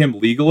offered him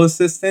legal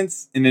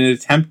assistance in an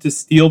attempt to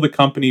steal the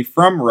company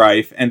from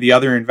Rife and the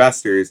other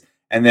investors,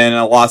 and then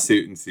a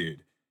lawsuit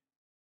ensued.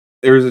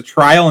 There was a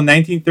trial in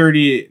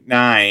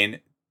 1939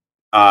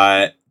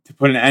 to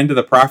put an end to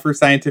the proper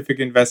scientific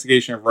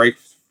investigation of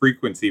Rife's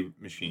frequency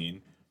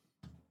machine.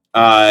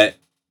 And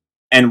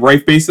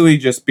Rife basically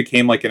just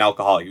became like an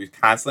alcoholic. He was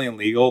constantly in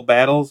legal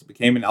battles,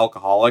 became an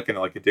alcoholic, and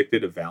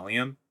addicted to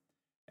Valium.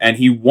 And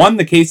he won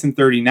the case in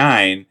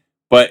 39,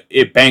 but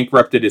it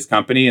bankrupted his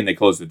company and they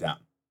closed it down,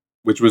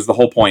 which was the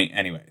whole point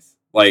anyways.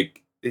 The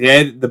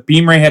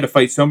Beamray had to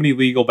fight so many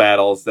legal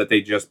battles that they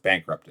just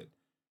bankrupted.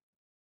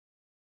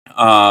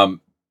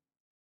 And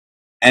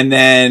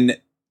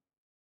then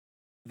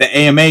the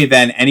AMA,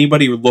 then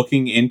anybody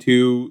looking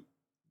into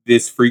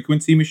this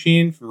frequency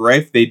machine for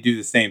Rife, they do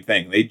the same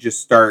thing. They just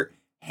start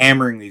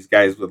hammering these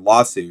guys with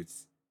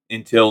lawsuits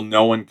until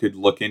no one could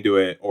look into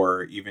it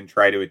or even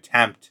try to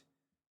attempt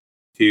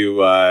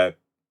to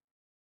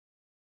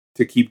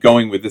keep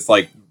going with this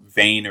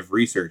vein of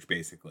research,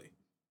 basically.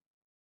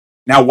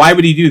 Now, why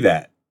would he do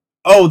that?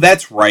 Oh,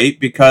 that's right,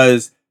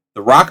 because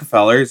the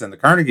Rockefellers and the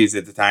Carnegies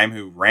at the time,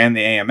 who ran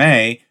the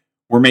AMA,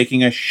 were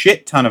making a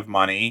shit ton of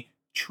money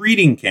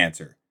treating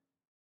cancer.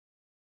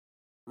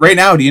 Right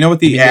now, do you know what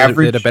the average?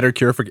 They had a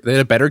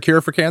better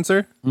cure for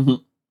cancer. Mm-hmm.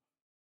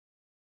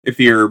 If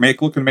you're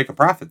looking to make a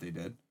profit, they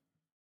did.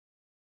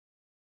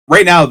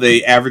 Right now,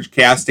 the average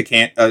cost of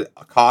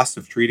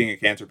treating a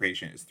cancer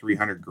patient is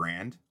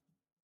 $300,000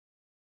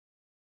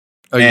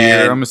 a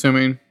year. I'm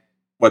assuming.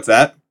 What's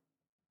that?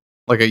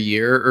 Like a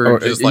year, or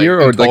just a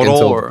year, in or total,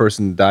 until or? the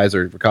person dies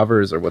or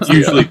recovers, or what's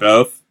Usually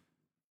both.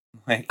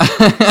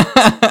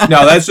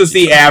 No, that's just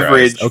the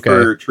average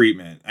for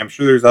treatment. I'm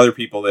sure there's other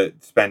people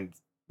that spend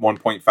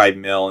 1.5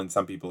 mil and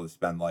some people that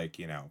spend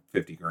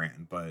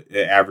 $50,000, but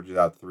it averages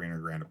out to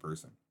 $300,000 a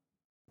person.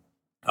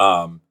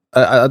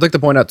 I'd like to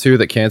point out too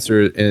that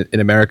cancer in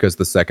America is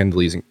the second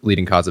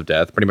leading cause of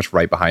death, pretty much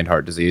right behind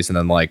heart disease, and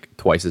then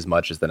twice as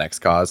much as the next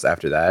cause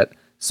after that.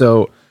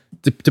 So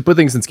to put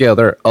things in scale,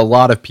 there are a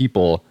lot of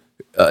people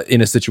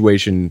in a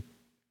situation,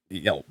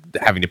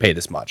 having to pay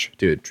this much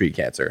to treat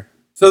cancer.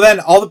 So then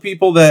all the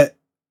people that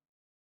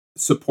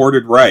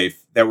supported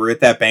Rife that were at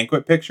that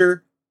banquet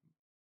picture,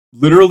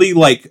 literally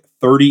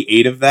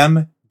 38 of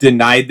them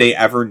denied they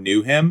ever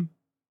knew him.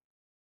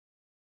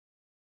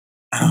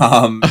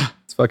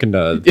 It's fucking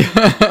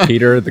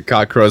Peter the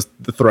cockroach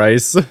the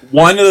thrice.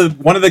 One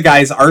of the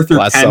guys, Arthur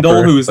Last Kendall,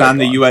 Supper. who was on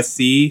the Long.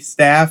 USC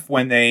staff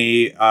when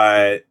they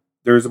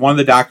there was one of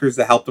the doctors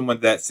that helped him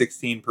with that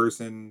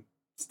 16-person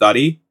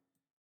study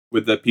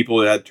with the people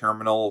who had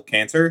terminal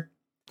cancer.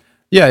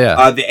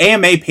 Yeah. The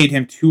AMA paid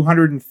him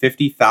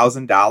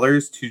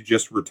 $250,000 to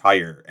just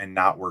retire and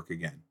not work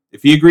again.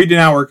 If he agreed to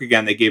not work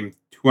again, they gave him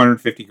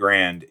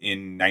 $250,000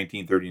 in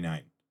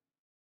 1939.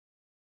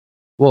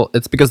 Well,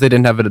 it's because they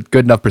didn't have a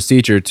good enough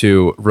procedure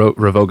to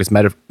revoke his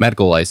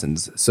medical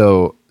license.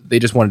 So they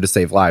just wanted to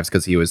save lives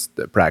because he was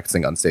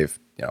practicing unsafe,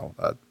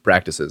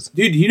 practices.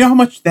 Dude, do you know how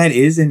much that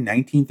is in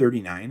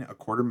 1939?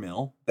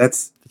 $250,000.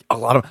 That's A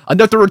lot of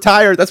enough to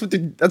retire. That's what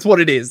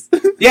it is.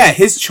 yeah.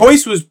 His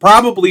choice was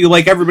probably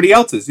like everybody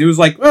else's. He was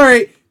like, all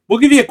right, we'll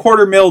give you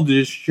 $250,000 to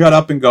just shut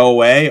up and go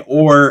away,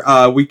 or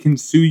we can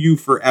sue you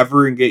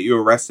forever and get you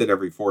arrested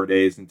every 4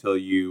 days until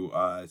you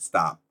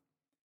stop.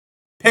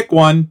 Pick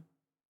one.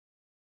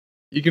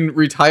 You can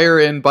retire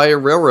and buy a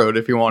railroad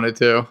if you wanted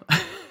to.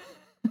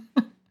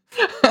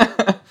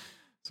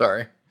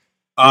 Sorry.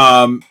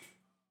 Oh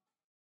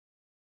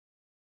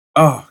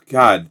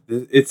God,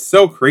 it's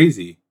so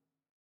crazy.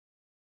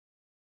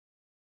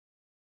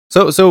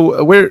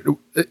 So where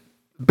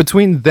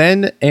between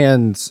then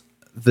and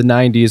the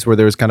 90s, where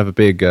there was kind of a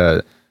big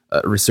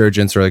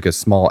resurgence or like a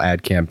small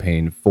ad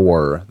campaign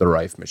for the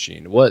Rife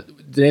machine,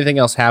 did anything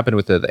else happen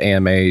with the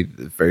AMA,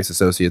 the various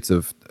associates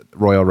of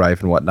Royal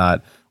Rife and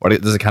whatnot, or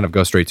does it kind of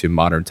go straight to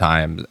modern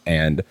times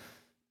and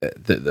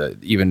the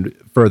even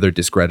further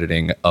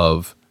discrediting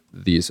of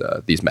these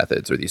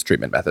methods or these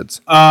treatment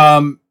methods?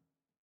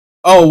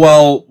 Oh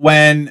well,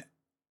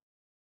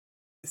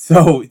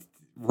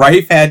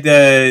 Rife had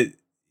to.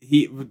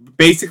 He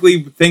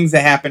basically things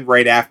that happened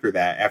right after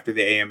that, after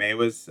the AMA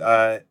was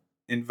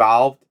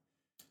involved.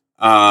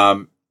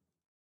 Let's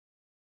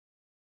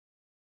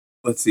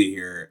see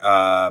here.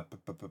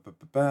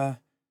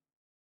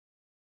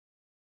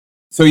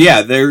 So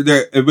yeah,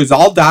 there it was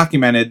all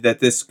documented that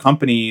this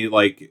company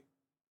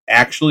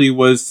actually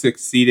was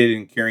succeeded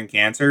in curing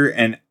cancer,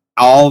 and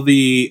all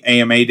the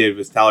AMA did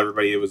was tell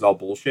everybody it was all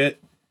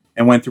bullshit,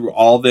 and went through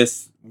all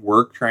this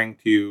work trying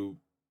to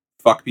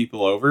fuck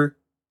people over.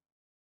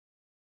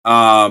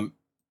 But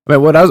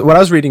what I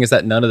was reading is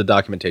that none of the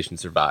documentation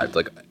survived.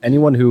 Like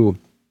anyone who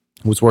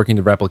was working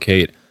to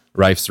replicate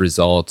Rife's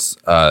results,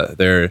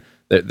 their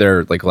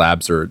like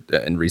labs or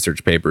and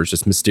research papers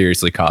just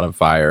mysteriously caught on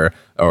fire,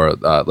 or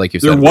like you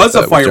said, there was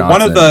a fire.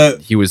 Johnson,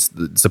 he was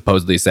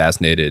supposedly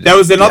assassinated. That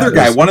was another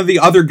guy. One of the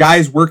other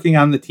guys working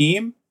on the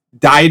team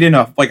died in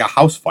a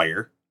house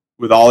fire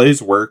with all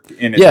his work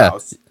in his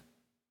house.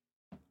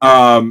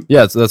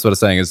 Yeah, so that's what I'm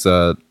saying is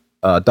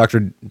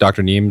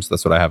Dr. Neems.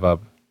 That's what I have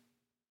up.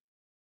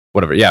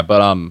 Whatever. Yeah,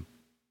 but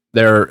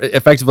there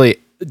effectively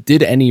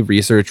did any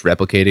research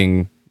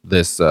replicating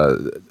this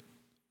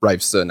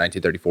Rife's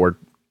 1934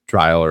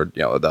 trial, or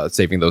the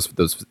saving those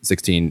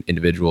 16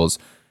 individuals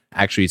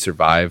actually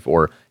survive,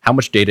 or how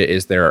much data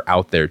is there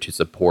out there to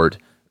support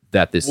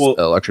that this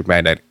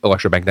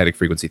electromagnetic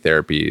frequency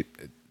therapy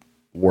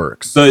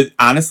works?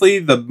 Honestly,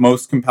 the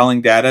most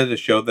compelling data to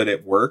show that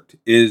it worked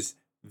is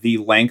the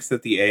lengths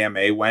that the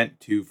AMA went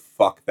to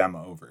fuck them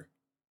over.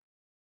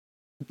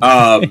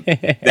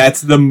 That's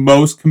the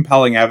most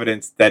compelling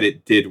evidence that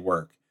it did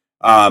work.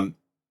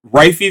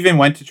 Rife even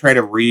went to try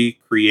to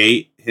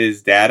recreate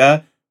his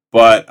data,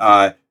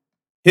 but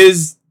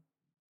his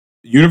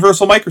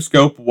universal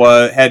microscope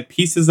had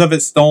pieces of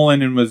it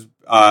stolen and was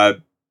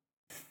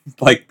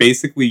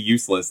basically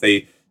useless.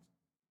 It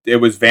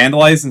was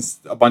vandalized and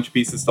a bunch of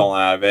pieces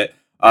stolen out of it.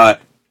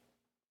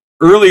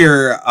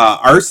 Earlier,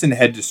 arson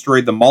had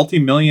destroyed the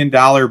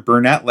multi-million-dollar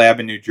Burnett lab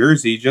in New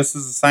Jersey, just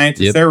as the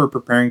scientists there were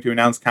preparing to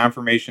announce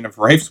confirmation of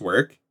Rife's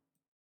work.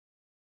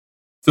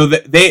 So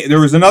there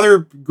was another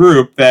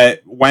group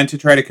that went to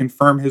try to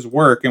confirm his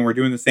work and were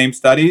doing the same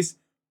studies.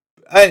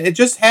 It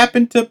just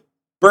happened to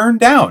burn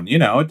down.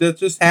 It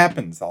just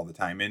happens all the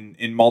time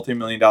in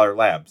multi-million-dollar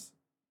labs.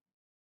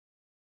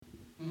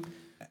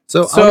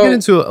 So I'll get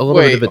into a little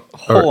bit of it.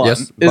 Hold on.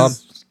 Yes, Bob?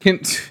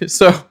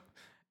 So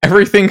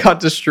everything got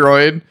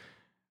destroyed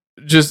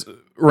just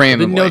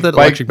randomly. Didn't know that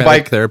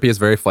electromagnetic therapy is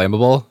very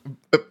flammable.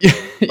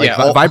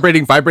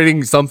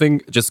 Vibrating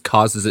something just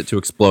causes it to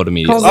explode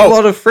immediately. Causes a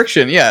lot of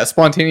friction. Yeah,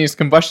 spontaneous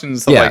combustion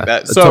and stuff like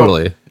that. So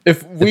totally.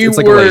 If it's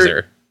like a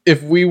laser.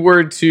 If we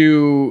were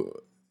to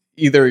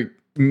either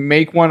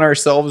make one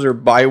ourselves or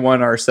buy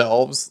one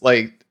ourselves,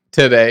 like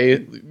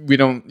today, you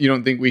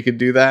don't think we could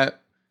do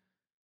that?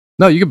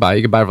 No, you can buy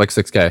it for like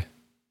 $6,000.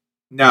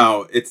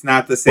 No, it's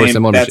not the same.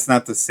 That's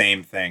not the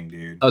same thing,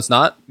 dude. Oh, it's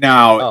not?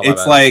 No,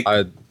 it's like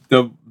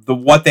the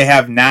what they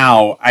have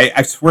now.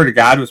 I swear to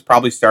God, was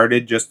probably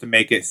started just to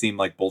make it seem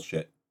like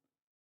bullshit.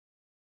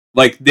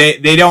 Like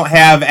they don't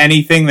have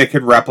anything that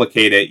could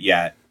replicate it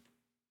yet.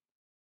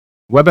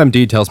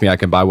 WebMD tells me I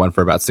can buy one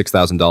for about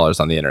 $6,000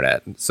 on the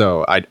internet,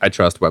 so I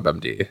trust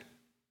WebMD.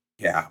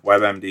 Yeah,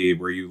 WebMD,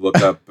 where you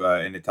look up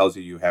and it tells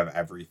you have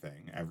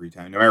everything every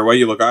time. No matter what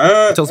you look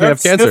up, It tells me I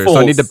have cancer, so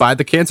I need to buy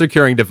the cancer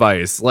curing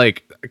device.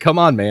 Like, come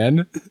on,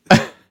 man.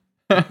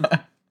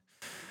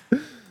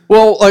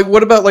 Well, like,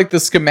 what about like the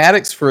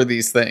schematics for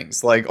these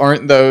things? Like,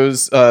 aren't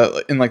those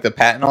in like the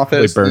patent They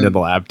office? burned in the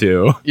lab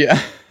too.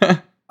 Yeah.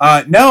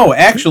 No,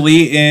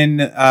 actually, in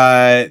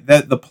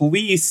that the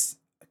police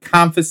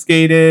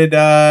confiscated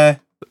the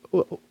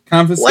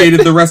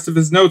rest of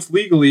his notes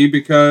legally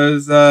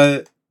because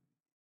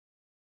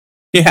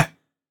yeah,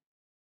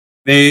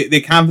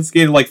 they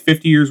confiscated like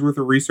 50 years worth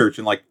of research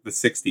in like the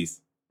 60s.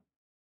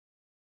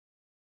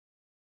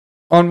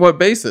 On what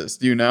basis?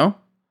 Do you know?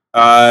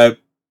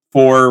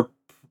 For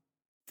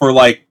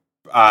like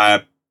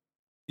the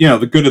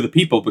good of the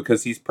people,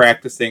 because he's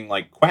practicing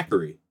like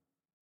quackery.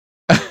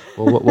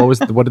 Well,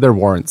 what did their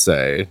warrant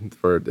say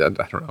for? I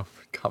don't know,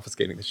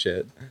 confiscating the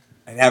shit.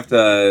 I have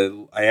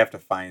to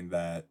find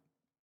that.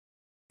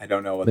 I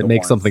don't know what. They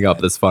make something up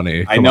that's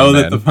funny. I know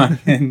that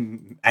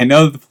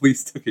the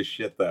police took his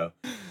shit though,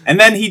 and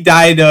then he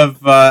died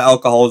of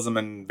alcoholism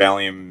and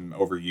Valium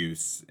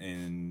overuse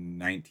in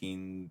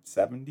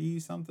 1970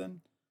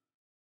 something.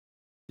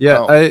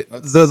 Yeah,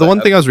 the one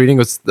sad. thing I was reading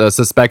was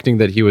suspecting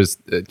that he was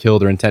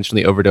killed or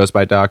intentionally overdosed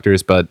by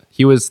doctors, but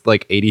he was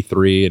like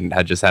 83 and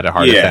had just had a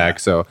heart attack.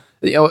 So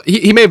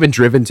he may have been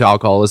driven to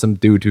alcoholism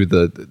due to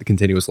the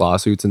continuous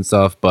lawsuits and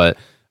stuff, but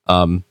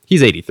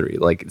he's 83.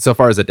 Like, so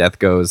far as a death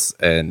goes,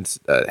 and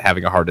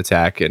having a heart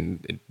attack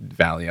and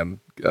Valium,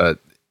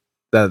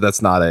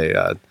 that's not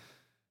a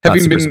not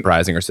super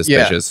surprising or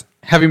suspicious.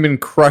 Yeah, having been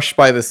crushed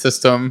by the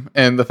system,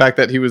 and the fact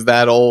that he was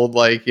that old,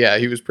 like, yeah,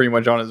 he was pretty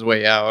much on his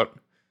way out.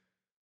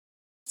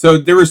 So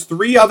there was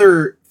 3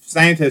 other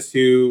scientists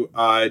who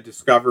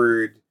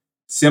discovered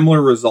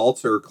similar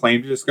results, or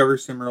claimed to discover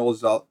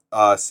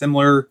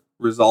similar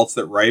results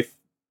that Rife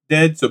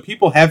did. So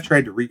people have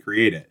tried to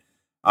recreate it.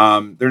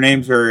 Their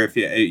names are, if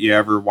you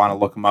ever want to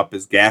look them up,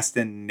 is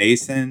Gaston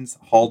Nasons,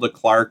 Hulda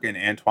Clark, and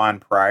Antoine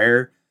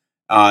Pryor.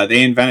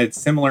 They invented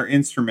similar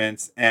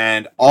instruments,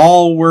 and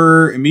all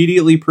were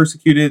immediately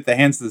persecuted at the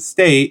hands of the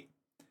state.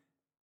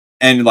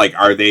 And like,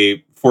 are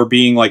they for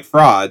being like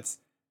frauds?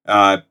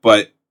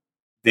 But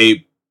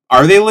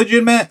are they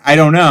legitimate? I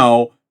don't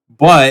know,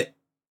 but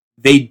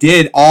they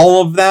did.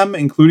 All of them,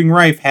 including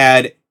Rife,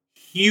 had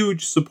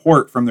huge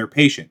support from their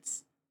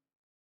patients.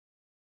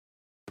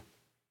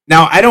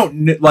 Now, I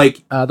don't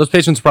like those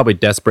patients are probably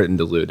desperate and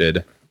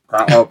deluded.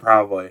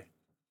 Probably.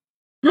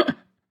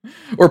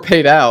 Or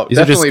paid out. These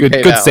are just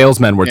good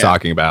salesmen we're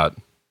talking about,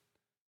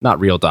 not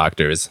real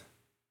doctors.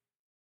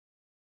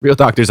 Real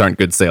doctors aren't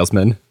good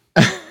salesmen.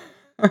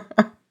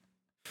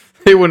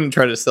 They wouldn't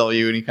try to sell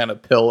you any kind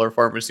of pill or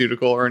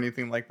pharmaceutical or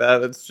anything like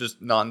that. It's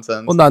just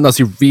nonsense. Well, not unless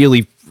you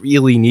really,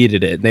 really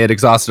needed it and they had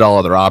exhausted all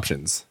other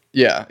options.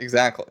 Yeah,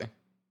 exactly.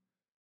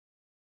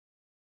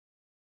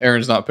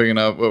 Aaron's not picking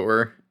up what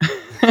we're...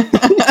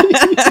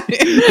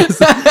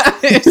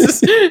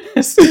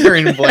 He's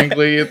staring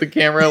blankly at the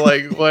camera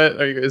like,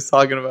 what are you guys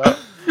talking about?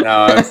 No,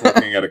 I was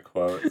looking at a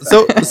quote.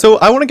 So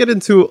I want to get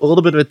into a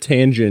little bit of a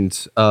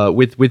tangent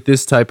with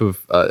this type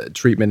of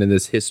treatment in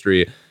this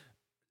history.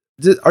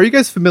 Are you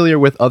guys familiar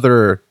with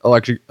other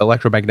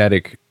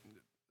electromagnetic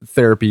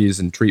therapies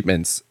and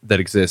treatments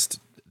that exist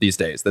these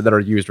days, that are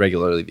used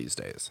regularly these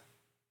days?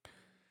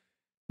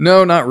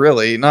 No, not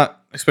really.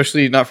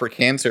 Especially not for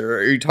cancer.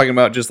 Are you talking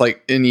about just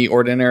like any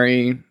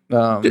ordinary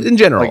in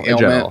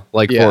general,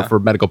 like for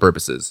medical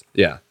purposes?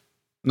 Yeah.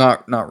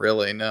 Not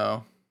really,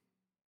 no.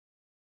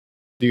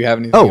 Do you have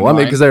anything? Oh, I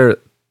mean, because there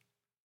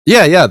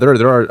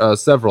are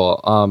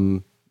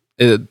several.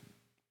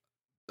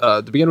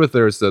 To begin with,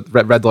 there's the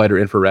red light or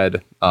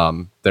infrared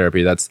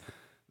therapy. That's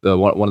the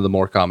one of the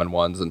more common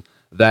ones, and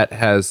that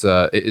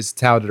is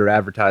touted or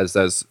advertised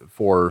as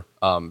for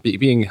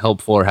being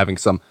helpful or having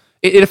some.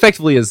 It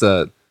effectively is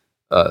all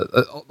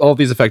of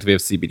these effectively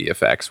have CBD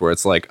effects, where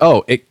it's like,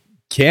 oh, it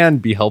can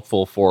be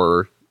helpful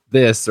for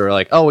this, or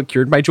like, oh, it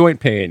cured my joint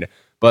pain.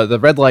 But the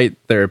red light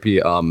therapy,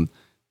 the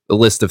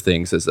list of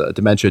things is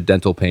dementia,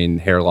 dental pain,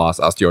 hair loss,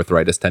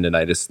 osteoarthritis,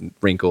 tendonitis,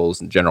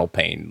 wrinkles, and general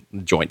pain,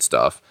 joint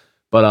stuff.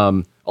 But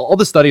all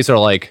the studies are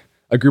like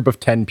a group of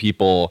 10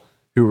 people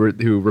who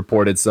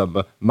reported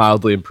some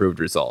mildly improved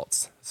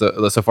results.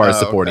 So far as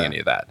supporting any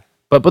of that.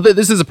 But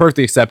this is a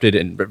perfectly accepted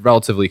and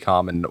relatively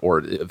common or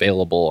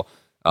available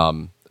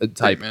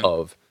type treatment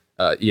of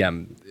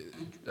EM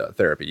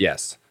therapy.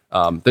 Yes.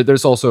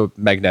 There's also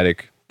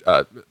magnetic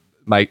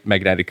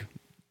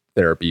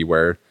therapy,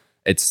 where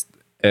it's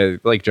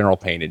like general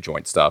pain and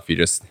joint stuff. You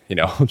just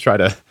try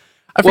to.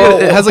 I feel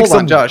it has like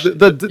some. Josh.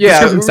 The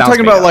we're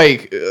talking about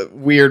like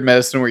weird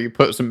medicine where you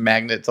put some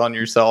magnets on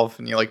yourself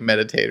and you like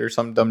meditate or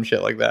some dumb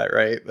shit like that,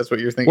 right? That's what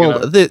you're thinking.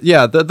 Well, of?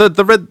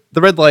 the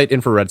red light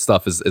infrared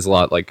stuff is a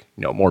lot like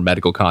more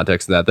medical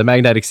context than that. The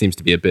magnetic seems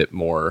to be a bit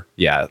more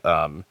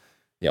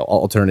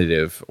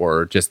alternative,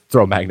 or just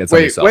throw magnets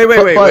on yourself.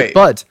 Wait.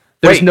 But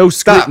there's no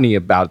scrutiny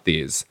about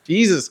these.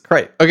 Jesus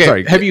Christ. Okay.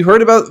 Sorry. Have you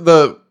heard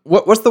about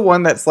what's the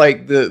one that's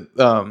like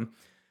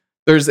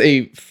there's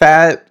a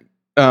fat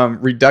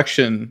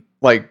reduction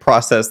like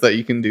process that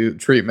you can do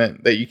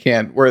treatment that you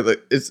can't, where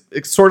it's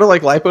sort of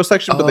like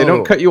liposuction, but they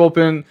don't cut you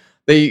open.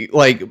 They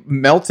like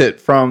melt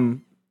it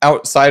from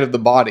outside of the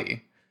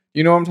body.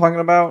 You know what I'm talking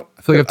about?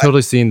 I feel like I've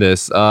totally seen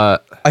this. I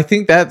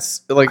think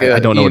that's like I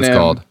don't know what it's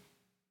called.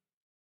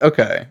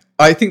 Okay,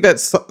 I think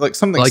that's like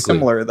something Likely.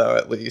 similar though,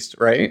 at least,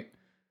 right?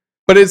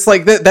 But it's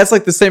like that's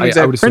like the same I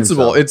exact would assume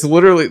principle. so. It's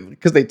literally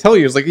because they tell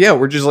you it's like, yeah,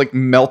 we're just like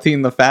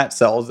melting the fat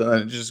cells and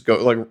then it just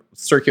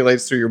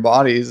circulates through your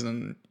bodies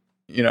and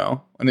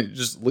and it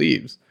just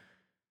leaves.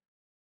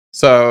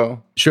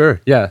 So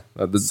Sure, yeah.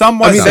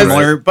 Somewhat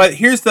similar, right. but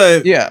here's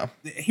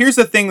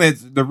the thing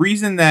that's the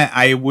reason that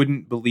I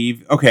wouldn't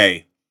believe.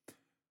 Okay,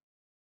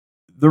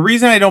 the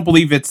reason I don't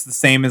believe it's the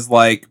same is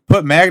like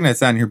put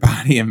magnets on your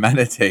body and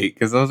meditate,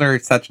 because those are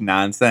such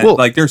nonsense. Well,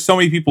 like there's so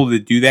many people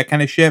that do that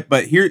kind of shit,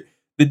 but here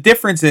the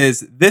difference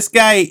is this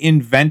guy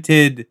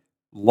invented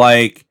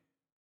like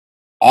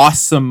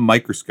awesome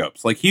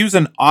microscopes. Like he was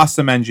an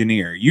awesome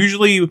engineer.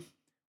 Usually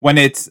when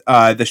it's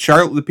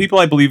the people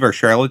I believe are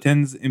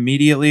charlatans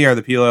immediately are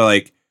the people who are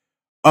like,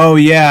 oh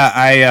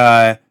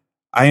yeah,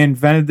 I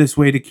invented this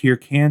way to cure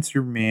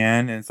cancer,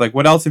 man. And it's like,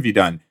 what else have you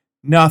done?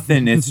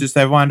 Nothing. It's just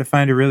I wanted to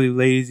find a really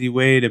lazy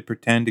way to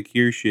pretend to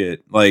cure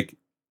shit. Like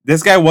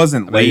this guy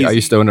wasn't lazy. I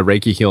used to own a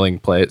Reiki healing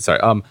plate. Sorry.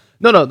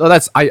 No.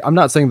 That's I'm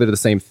not saying they're the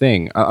same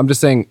thing. I'm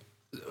just saying.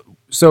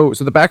 So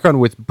the background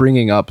with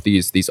bringing up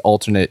these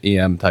alternate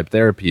EM type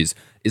therapies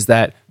is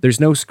that there's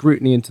no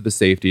scrutiny into the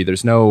safety.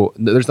 There's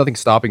nothing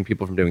stopping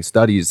people from doing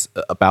studies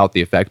about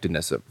the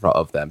effectiveness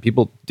of them.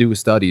 People do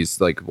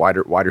studies like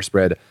wider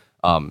spread,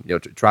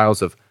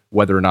 trials of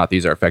whether or not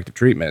these are effective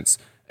treatments.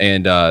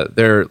 And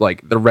they're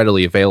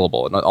readily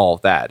available and all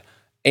of that.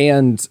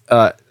 And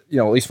at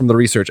least from the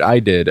research I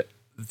did,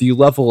 the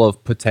level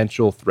of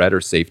potential threat or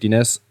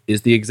safetiness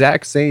is the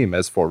exact same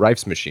as for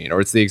Rife's machine,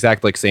 or it's the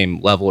exact same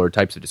level or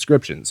types of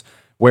descriptions,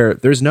 where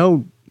there's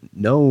no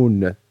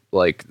known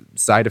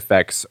side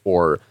effects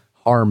or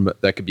harm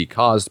that could be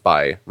caused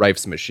by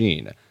Rife's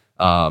machine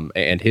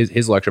and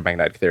his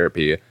electromagnetic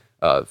therapy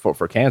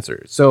for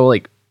cancer. So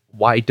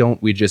why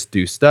don't we just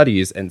do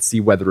studies and see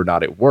whether or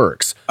not it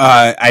works?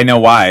 I know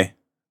why.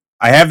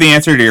 I have the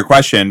answer to your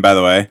question, by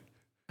the way.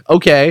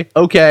 Okay.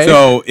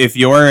 So if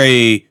you're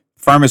a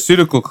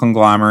pharmaceutical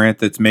conglomerate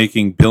that's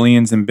making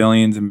billions and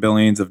billions and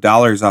billions of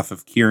dollars off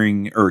of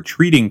curing or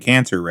treating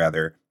cancer,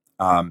 rather,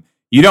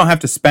 you don't have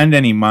to spend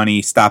any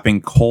money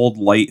stopping cold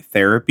light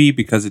therapy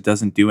because it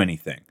doesn't do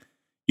anything.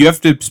 You have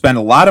to spend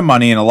a lot of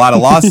money and a lot of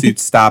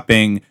lawsuits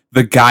stopping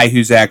the guy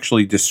who's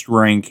actually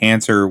destroying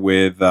cancer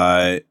with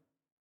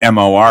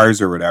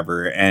MORs or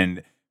whatever,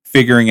 and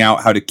figuring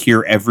out how to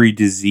cure every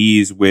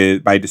disease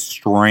by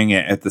destroying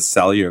it at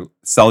the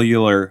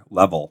cellular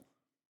level.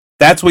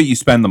 That's what you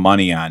spend the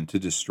money on to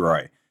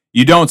destroy.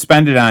 You don't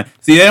spend it on.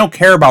 See, they don't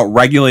care about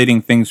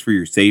regulating things for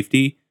your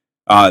safety.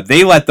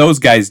 They let those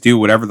guys do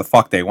whatever the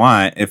fuck they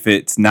want if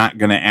it's not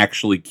going to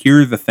actually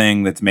cure the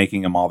thing that's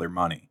making them all their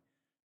money.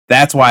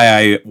 That's why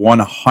I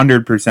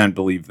 100%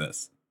 believe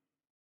this.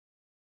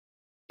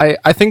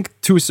 I think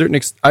to a certain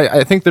extent,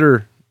 I think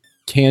there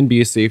can be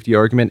a safety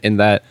argument in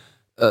that,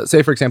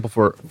 say for example,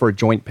 for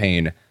joint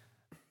pain,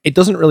 it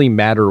doesn't really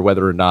matter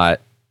whether or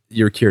not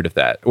you're cured of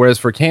that. Whereas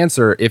for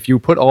cancer, if you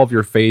put all of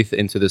your faith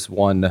into this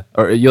one,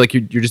 or you're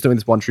just doing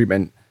this one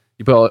treatment,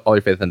 you put all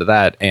your faith into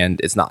that,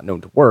 and it's not known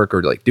to work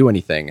or do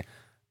anything,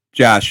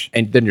 Josh,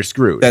 and then you're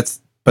screwed. That's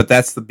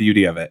the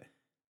beauty of it.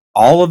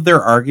 All of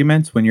their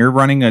arguments when you're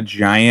running a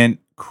giant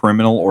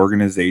criminal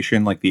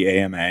organization like the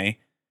AMA,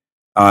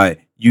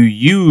 you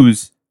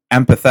use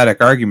empathetic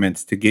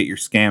arguments to get your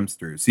scams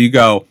through. So you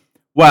go,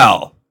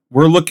 well,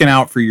 we're looking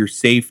out for your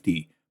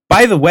safety.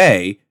 By the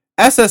way,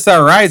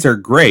 SSRIs are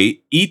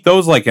great. Eat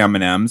those like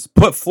M&Ms.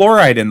 Put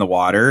fluoride in the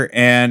water,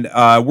 and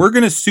we're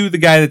going to sue the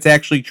guy that's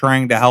actually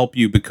trying to help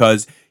you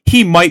because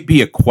he might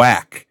be a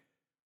quack.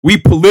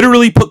 We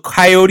literally put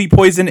coyote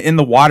poison in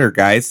the water,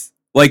 guys.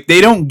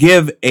 They don't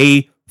give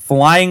a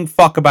flying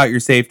fuck about your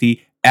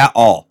safety at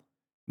all.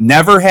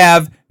 Never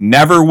have,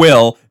 never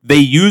will. They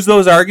use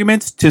those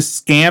arguments to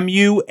scam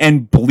you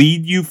and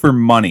bleed you for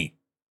money.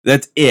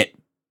 That's it.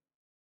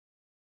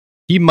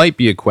 He might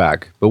be a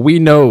quack, but we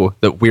know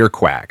that we're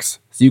quacks,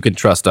 so you can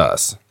trust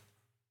us.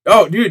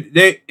 Oh, dude,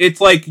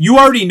 it's like you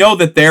already know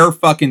that they're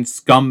fucking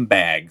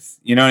scumbags.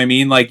 You know what I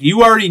mean?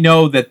 You already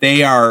know that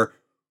they are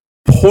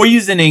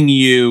poisoning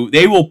you.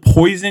 They will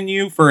poison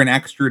you for an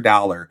extra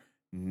 $1.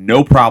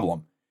 No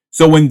problem.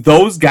 So when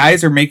those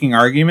guys are making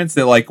arguments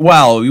that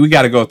well, we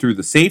got to go through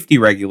the safety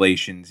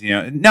regulations,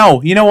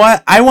 no, you know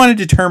what? I want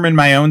to determine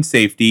my own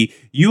safety.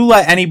 You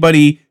let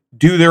anybody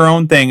do their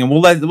own thing, and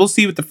we'll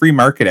see what the free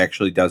market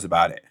actually does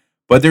about it.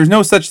 But there's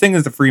no such thing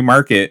as the free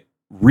market,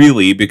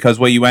 really, because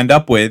what you end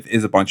up with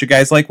is a bunch of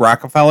guys like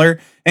Rockefeller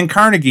and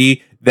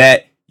Carnegie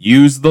that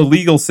use the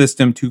legal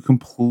system to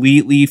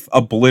completely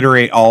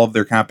obliterate all of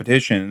their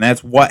competition. And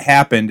that's what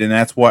happened, and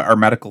that's what our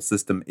medical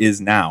system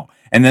is now.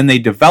 And then they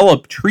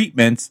develop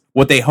treatments.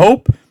 What they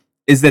hope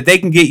is that they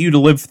can get you to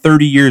live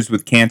 30 years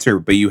with cancer,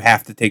 but you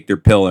have to take their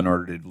pill in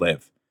order to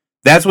live.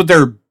 That's what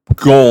they're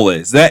goal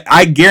is. That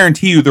I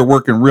guarantee you they're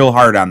working real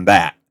hard on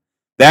that.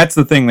 That's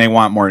the thing they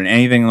want more than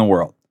anything in the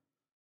world.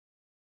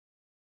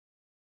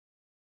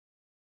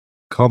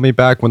 Call me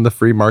back when the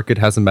free market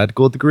has a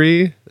medical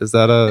degree. Is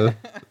that a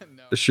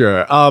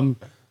Sure.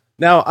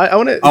 Now I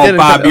want to. Oh,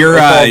 Bob,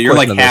 you're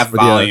like half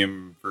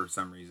volume for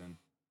some reason.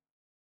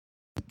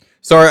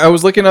 Sorry, I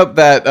was looking up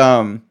that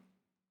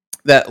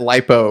that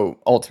lipo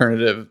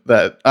alternative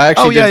that I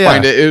actually did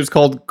find it. It was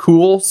called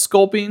Cool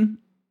Sculpting.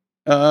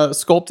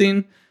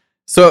 Sculpting.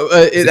 So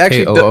it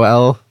actually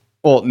KOOL?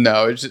 Well,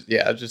 no, it's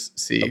just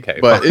C. Okay,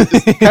 but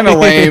it's kind of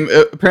lame.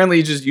 Apparently,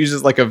 it just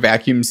uses like a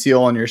vacuum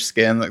seal on your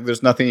skin. Like,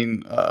 there's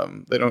nothing.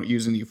 They don't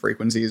use any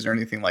frequencies or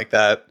anything like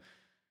that.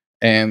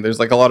 And there's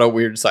like a lot of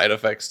weird side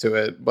effects to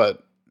it,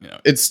 but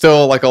it's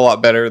still like a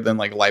lot better than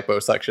like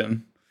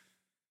liposuction.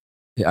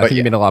 Yeah, I think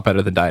you mean a lot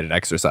better than diet and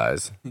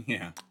exercise.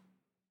 Yeah.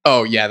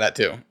 Oh yeah, that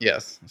too.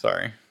 Yes.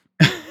 Sorry.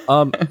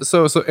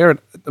 So Aaron,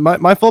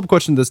 my follow-up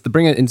question to this, to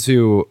bring it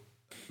into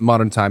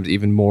modern times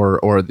even more,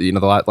 or the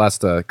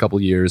last couple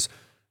years,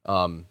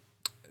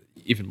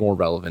 even more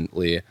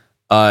relevantly,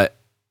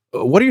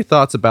 what are your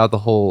thoughts about the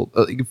whole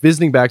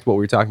visiting back to what we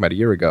were talking about a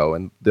year ago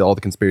and all the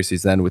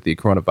conspiracies then with the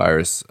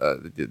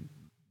coronavirus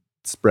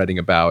spreading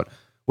about?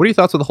 What are your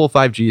thoughts on the whole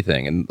 5G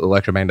thing and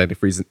electromagnetic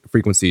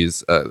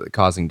frequencies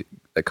causing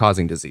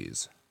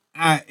disease?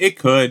 It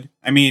could.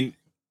 I mean,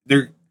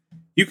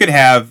 you could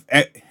have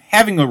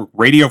having the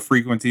radio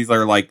frequencies that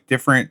are like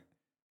different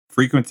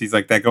frequencies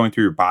like that going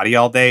through your body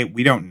all day.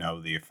 We don't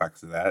know the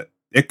effects of that.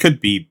 It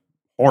could be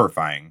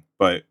horrifying,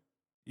 but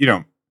we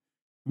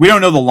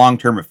don't know the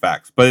long-term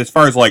effects. But as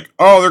far as like,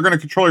 oh, they're going to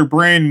control your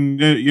brain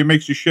and it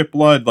makes you shit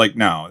blood, like,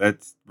 no,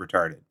 that's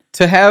retarded.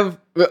 To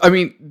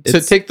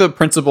take the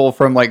principle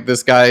from like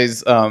this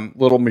guy's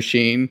little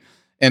machine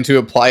and to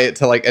apply it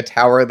to like a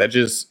tower that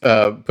just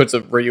puts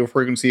a radio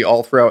frequency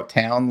all throughout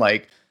town,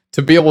 like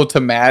to be able to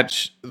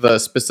match the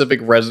specific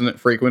resonant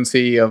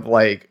frequency of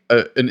like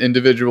an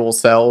individual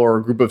cell or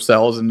a group of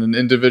cells and an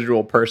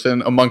individual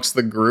person amongst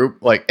the group,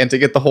 like, and to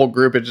get the whole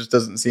group, it just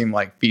doesn't seem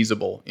like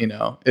feasible.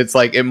 It's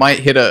like it might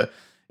hit a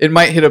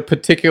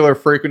particular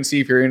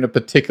frequency if you're in a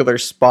particular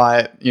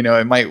spot.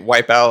 It might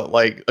wipe out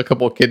like a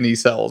couple of kidney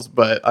cells,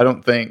 but I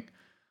don't think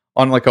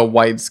on like a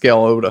wide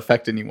scale it would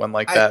affect anyone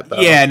like that. Though.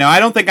 Yeah, no, I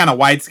don't think on a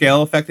wide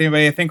scale affect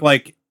anybody. I think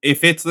like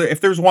if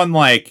there's one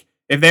like.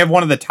 If they have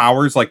one of the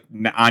towers like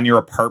on your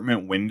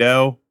apartment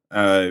window,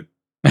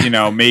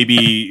 maybe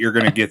you're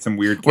gonna get some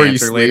weird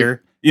cancer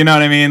later. You know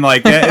what I mean?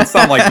 Like it's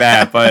something like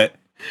that. But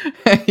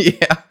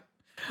yeah,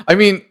 I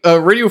mean,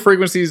 radio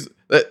frequencies.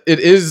 It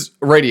is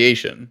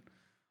radiation.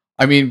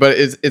 I mean, but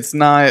it's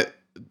not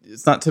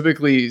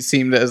typically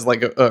seen as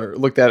like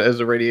looked at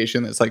as a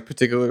radiation that's like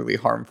particularly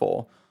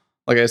harmful.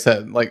 Like I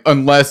said, like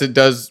unless it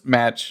does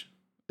match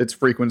its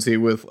frequency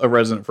with a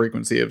resonant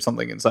frequency of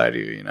something inside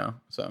you.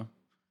 So.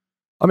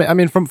 I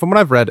mean, from what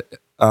I've read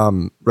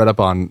up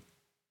on,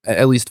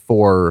 at least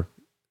for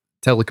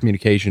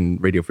telecommunication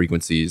radio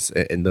frequencies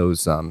and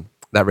those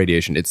that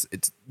radiation, it's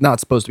not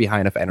supposed to be high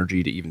enough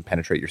energy to even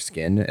penetrate your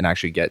skin and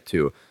actually get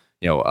to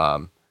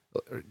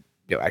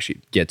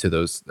actually get to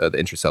those the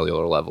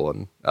intracellular level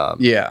and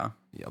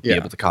be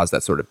able to cause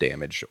that sort of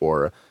damage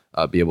or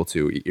be able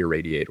to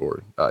irradiate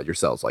or your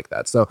cells like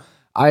that. So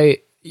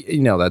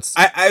that's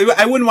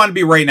I wouldn't want to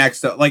be right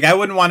next to, like, I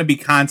wouldn't want to be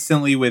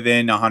constantly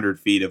within 100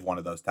 feet of one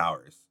of those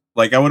towers.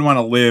 Like, I wouldn't want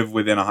to live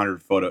within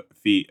 100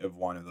 feet of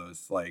one of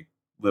those like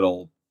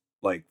little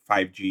like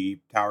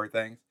 5G tower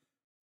things.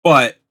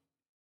 But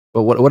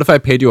what if I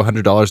paid you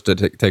 $100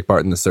 to take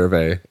part in the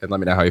survey and let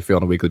me know how you feel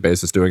on a weekly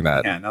basis doing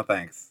that? Yeah, no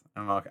thanks.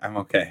 I'm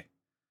okay.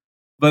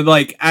 But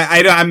like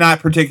I'm not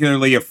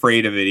particularly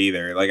afraid of it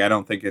either. Like, I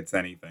don't think it's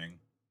anything.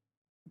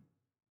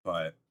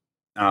 But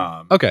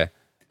okay.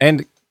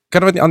 And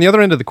kind of on the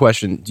other end of the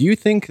question, do you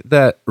think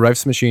that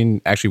Rife's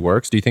machine actually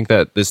works? Do you think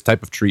that this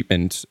type of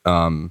treatment,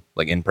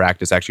 like in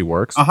practice, actually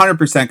works?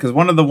 100%. Because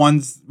one of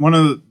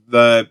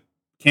the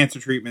cancer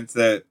treatments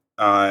that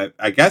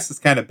I guess is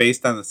kind of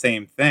based on the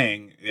same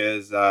thing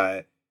is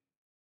that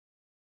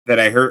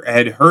I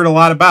had heard a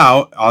lot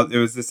about. It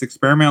was this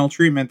experimental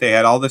treatment. They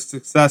had all this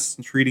success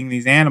in treating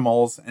these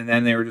animals, and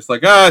then they were just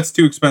like, "Oh, it's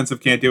too expensive,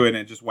 can't do it," and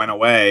it just went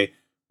away.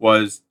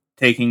 Was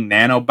taking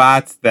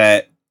nanobots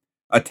that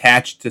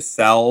attached to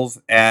cells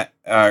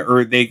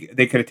or they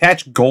could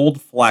attach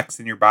gold flecks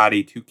in your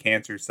body to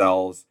cancer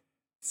cells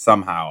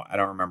somehow. I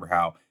don't remember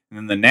how. And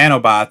then the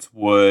nanobots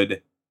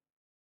would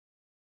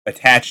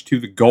attach to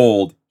the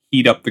gold,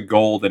 heat up the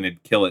gold, and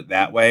it'd kill it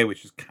that way,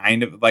 which is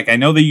kind of like, I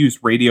know they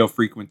use radio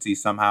frequency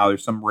somehow.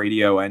 There's some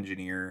radio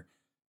engineer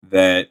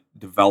that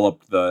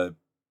developed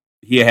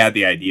he had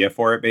the idea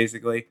for it,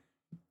 basically.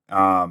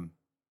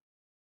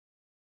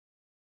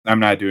 I'm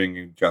not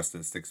doing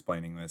justice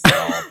explaining this at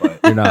all,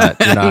 but you're not.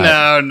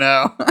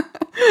 No.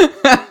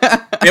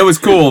 It was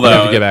cool though. You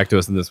have to get back to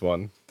us in this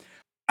one.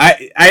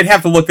 I'd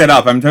have to look that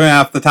up. I'm doing it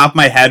off the top of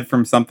my head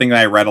from something that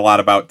I read a lot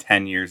about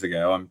 10 years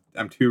ago.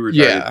 I'm too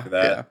retarded for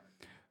that. Yeah.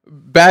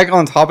 Back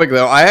on topic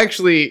though, I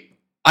actually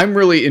I'm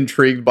really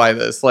intrigued by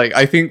this. Like,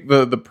 I think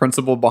the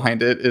principle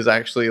behind it is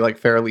actually like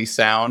fairly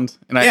sound,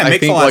 and Yeah, it I makes a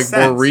think lot of like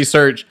more sense.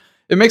 research.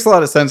 It makes a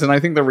lot of sense, and I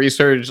think the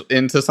research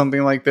into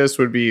something like this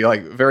would be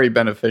like very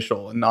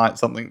beneficial and not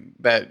something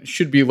that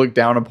should be looked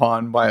down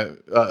upon by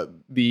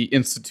the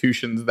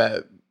institutions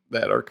that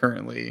are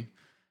currently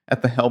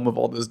at the helm of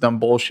all this dumb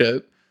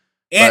bullshit.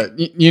 And,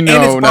 But you and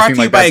know, it's brought nothing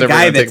to you like by that's a ever guy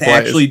gonna take that's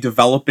place. actually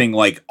developing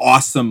like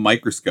awesome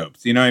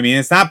microscopes. You know what I mean?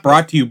 It's not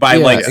brought to you by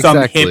Yeah, like some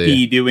exactly.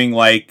 hippie doing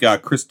like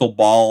crystal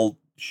ball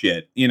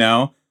shit. You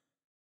know,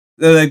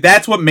 like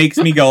that's what makes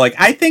me go like,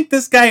 I think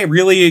this guy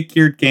really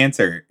cured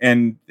cancer,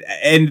 and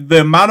the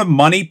amount of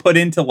money put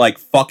into like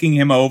fucking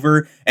him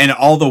over, and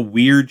all the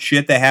weird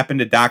shit that happened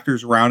to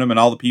doctors around him, and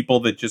all the people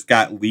that just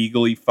got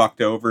legally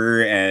fucked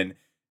over, and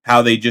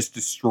how they just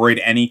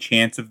destroyed any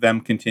chance of them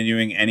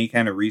continuing any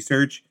kind of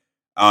research.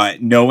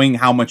 Knowing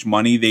how much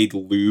money they'd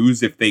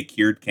lose if they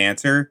cured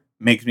cancer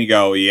makes me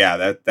go, yeah,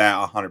 that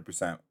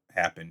 100%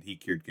 happened. He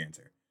cured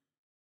cancer.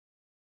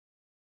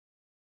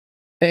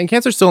 And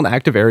cancer's still an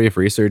active area of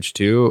research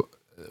too,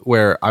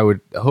 where I would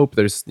hope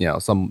there's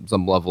some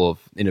level of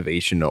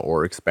innovation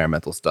or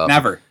experimental stuff.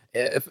 Never.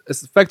 If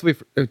effectively,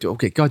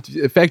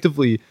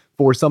 effectively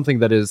for something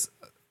that is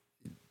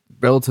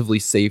relatively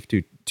safe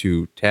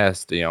to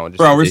test. Just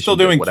Bro, we're in still addition to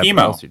doing whatever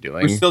chemo. else you're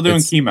doing. We're still doing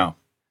It's- chemo.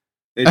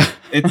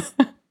 It's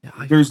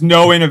there's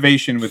no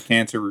innovation with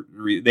cancer.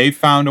 They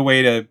found a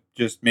way to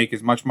just make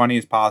as much money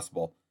as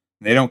possible.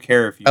 They don't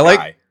care if you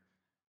die.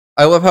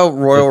 I love how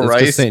Royal It's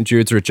Rice. just St.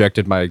 Jude's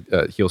rejected my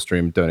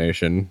HealStream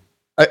donation.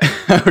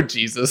 Oh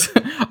Jesus!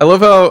 I love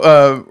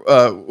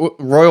how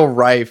Royal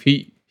Rife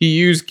he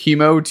used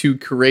chemo to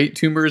create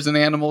tumors in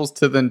animals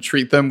to then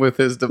treat them with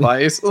his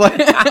device. Like,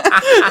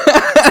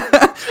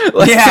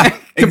 Yeah,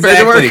 compared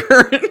to our exactly.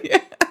 current. Yeah.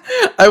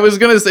 I was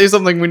gonna say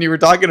something when you were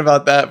talking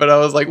about that, but I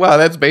was like, wow,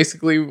 that's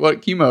basically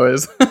what chemo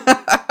is.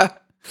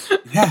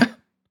 Yeah.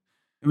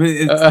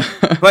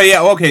 But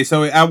yeah, okay.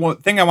 So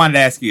thing I wanted to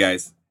ask you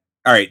guys.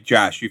 All right,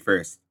 Josh, you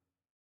first.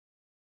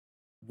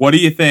 What do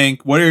you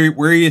think? Where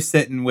are you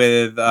sitting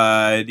with?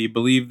 Do you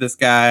believe this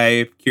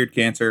guy cured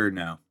cancer or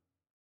no?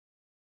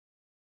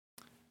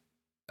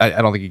 I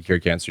don't think he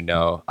cured cancer.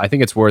 No, I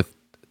think it's worth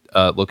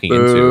looking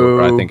into.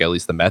 Or I think at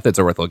least the methods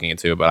are worth looking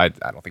into. But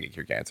I don't think he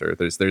cured cancer.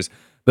 There's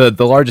the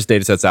largest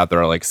data sets out there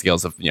are like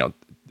scales of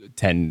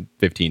 10,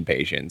 15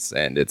 patients,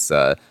 and it's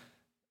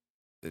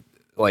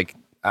like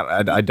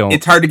I don't.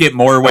 It's hard to get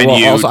more when Well,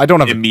 you also, I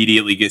don't have a-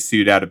 immediately get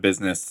sued out of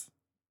business.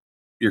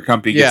 Your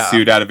company gets Yeah.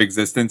 sued out of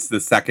existence the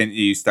second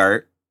you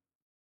start.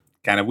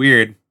 Kind of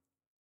weird.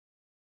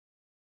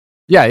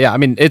 Yeah. I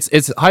mean,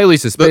 it's highly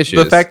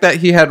suspicious. The fact that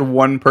he had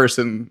one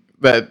person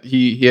that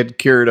he had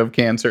cured of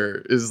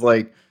cancer is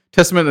like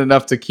testament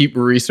enough to keep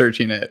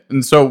researching it.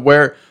 And so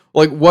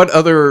what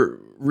other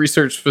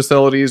research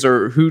facilities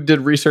or who did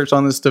research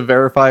on this to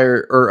verify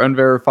or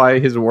unverify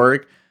his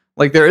work?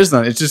 Like there is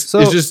none. It's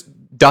just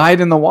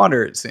died in the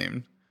water, it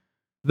seemed.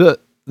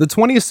 The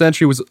 20th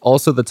century was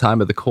also the time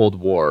of the Cold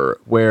War,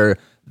 where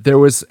there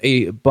was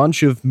a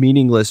bunch of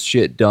meaningless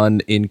shit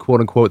done in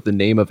quote unquote the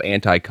name of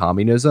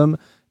anti-communism.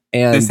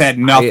 And This had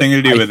nothing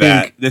to do with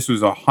that. think- This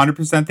was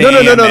 100%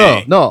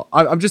 the No.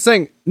 AMA. I'm just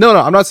saying. No.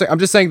 I'm not saying. I'm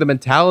just saying the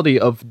mentality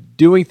of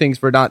doing things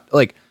for not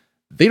like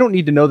they don't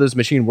need to know this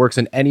machine works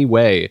in any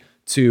way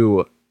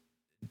to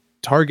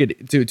target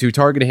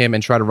him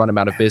and try to run him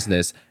out of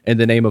business in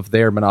the name of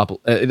their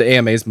the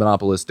AMA's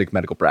monopolistic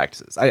medical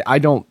practices. I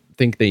don't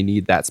think they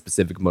need that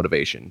specific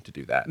motivation to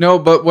do that. No,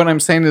 but what I'm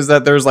saying is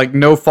that there's like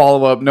no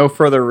follow-up, no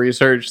further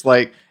research.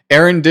 Like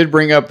Aaron did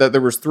bring up that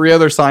there was 3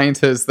 other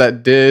scientists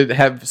that did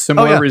have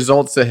similar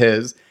results to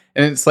his.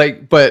 And it's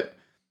like, but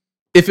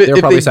if They were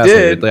probably they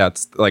assassinated. did, Yeah,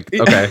 it's like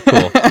okay,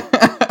 cool.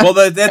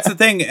 Well, that's the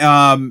thing.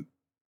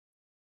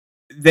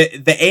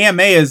 The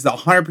AMA is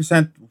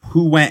 100%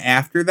 who went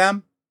after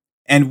them.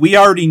 And we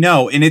already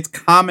know, and it's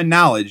common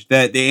knowledge,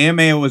 that the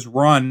AMA was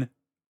run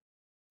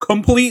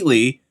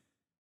completely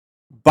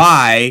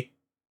by,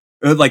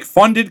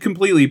 funded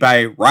completely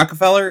by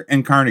Rockefeller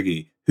and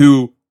Carnegie,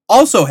 who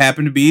also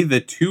happen to be the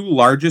 2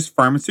 largest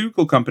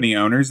pharmaceutical company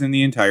owners in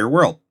the entire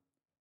world.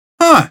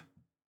 Huh.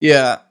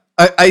 Yeah,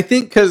 I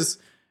think because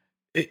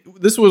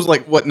this was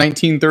like what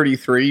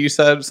 1933, you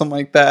said something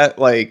like that.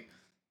 Like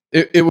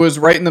it was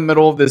right in the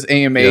middle of this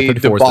AMA 34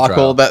 is the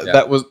debacle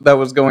trial. that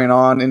was going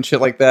on and shit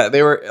like that.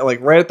 They were like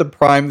right at the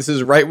prime. This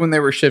is right when they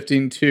were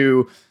shifting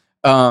to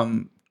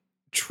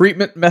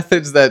treatment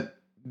methods that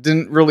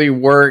didn't really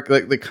work.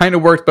 Like they kind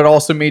of worked, but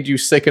also made you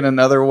sick in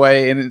another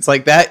way. And it's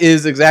like that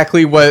is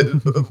exactly what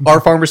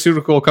our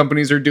pharmaceutical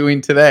companies are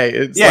doing today.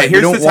 It's Yeah, like,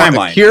 here's we don't the want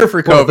timeline. a cure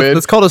for Well, COVID.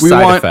 that's called a We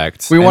side want-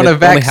 effect. We want and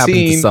a it only happens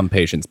vaccine. to some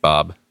patients,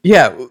 Bob.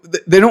 Yeah,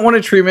 they don't want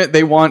a treatment.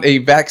 They want a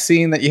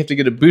vaccine that you have to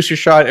get a booster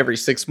shot every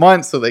 6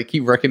 months. So they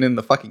keep reckoning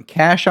the fucking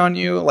cash on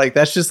you. Like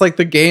that's just like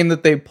the game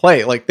that they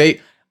play. Like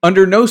they,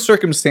 under no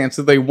circumstance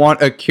do they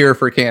want a cure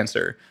for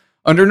cancer.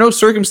 Under no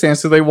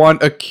circumstance do they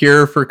want a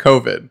cure for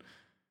COVID.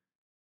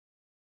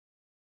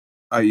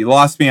 You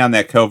lost me on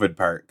that COVID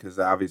part because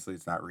obviously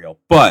it's not real.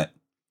 But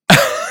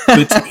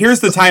Here's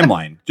the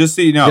timeline, just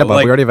so you know. Yeah,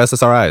 but we already have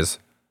SSRIs.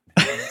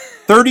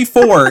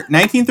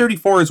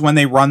 1934 is when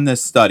they run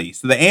this study.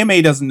 So the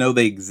AMA doesn't know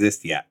they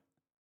exist yet.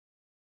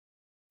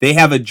 They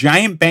have a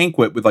giant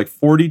banquet with like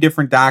 40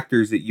 different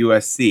doctors at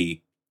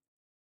USC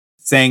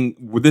saying,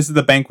 well, this is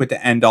the banquet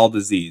to end all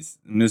disease.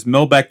 And this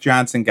Milbeck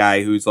Johnson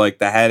guy, who's like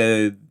the head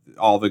of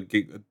all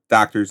the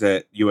doctors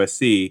at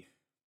USC,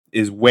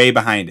 is way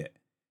behind it.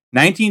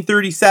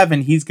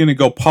 1937, he's going to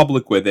go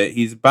public with it.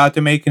 He's about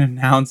to make an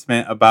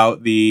announcement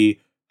about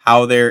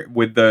how they're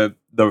with the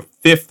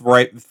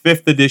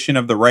fifth edition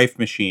of the Rife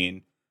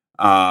machine,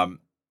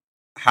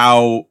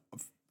 how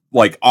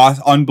like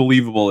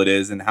unbelievable it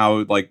is and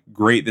how like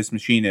great this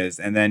machine is.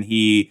 And then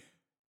he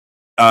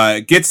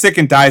gets sick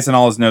and dies, and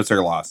all his notes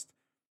are lost.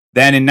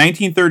 Then in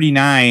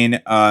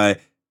 1939,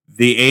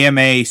 the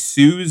AMA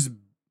sues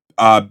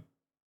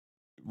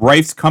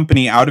Rife's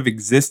company out of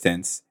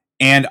existence.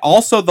 And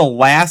also the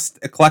last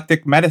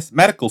eclectic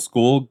medical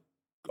school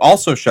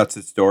also shuts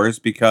its doors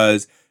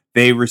because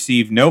they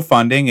receive no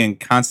funding and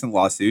constant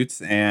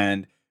lawsuits.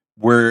 And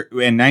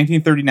in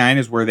 1939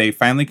 is where they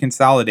finally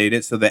consolidate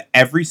it so that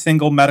every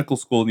single medical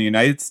school in the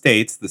United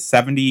States, the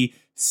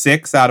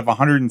 76 out of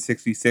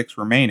 166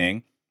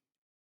 remaining,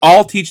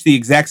 all teach the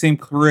exact same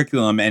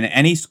curriculum. And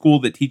any school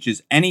that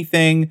teaches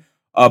anything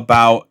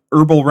about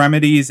herbal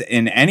remedies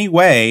in any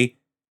way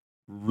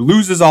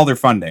loses all their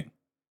funding.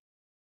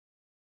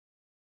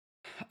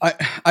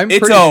 I'm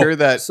pretty sure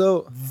that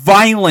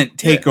violent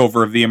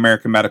takeover of the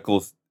American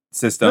medical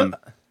system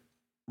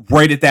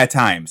right at that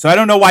time. So I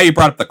don't know why you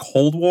brought up the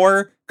Cold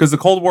War, because the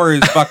Cold War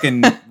is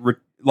fucking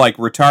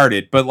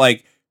retarded. But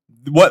like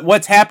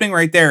what's happening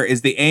right there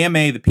is the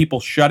AMA, the people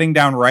shutting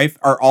down Rife,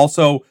 are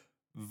also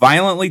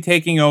violently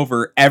taking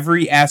over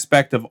every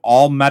aspect of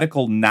all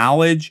medical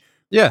knowledge,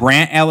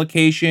 grant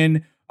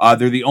allocation.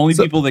 They're the only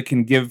people that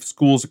can give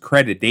schools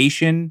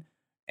accreditation,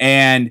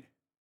 and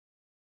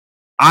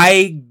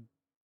I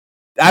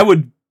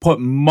would put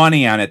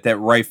money on it that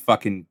Rife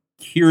fucking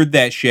cured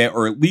that shit,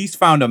 or at least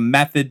found a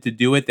method to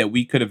do it that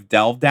we could have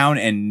delved down,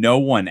 and no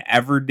one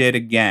ever did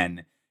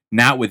again.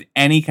 Not with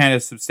any kind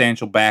of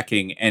substantial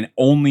backing, and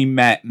only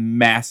met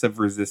massive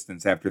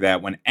resistance after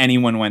that when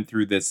anyone went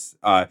through this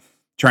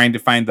trying to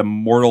find the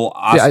mortal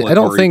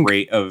oscillatory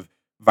rate of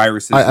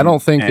viruses. I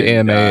don't think the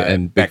AMA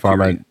and Big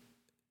Pharma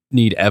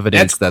need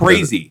evidence that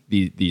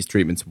these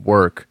treatments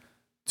work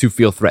to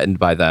feel threatened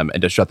by them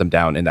and to shut them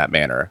down in that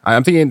manner.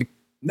 I'm thinking...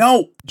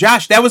 No,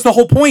 Josh, that was the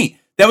whole point.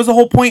 That was the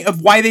whole point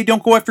of why they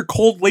don't go after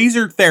cold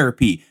laser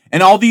therapy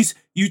and all these.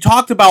 You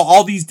talked about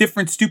all these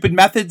different stupid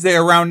methods that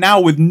are around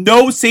now with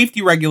no safety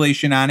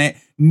regulation on it.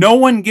 No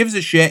one gives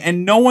a shit,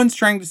 and no one's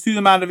trying to sue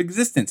them out of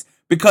existence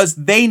because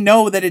they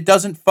know that it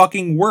doesn't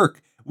fucking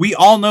work. We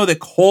all know that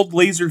cold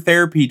laser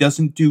therapy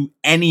doesn't do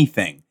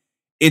anything.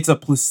 It's a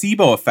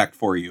placebo effect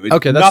for you. It's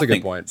okay, that's nothing. A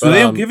good point. So they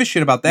don't give a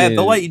shit about that.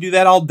 They'll let you do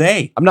that all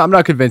day. I'm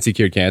not convinced he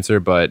cured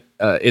cancer, but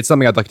it's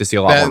something I'd like to see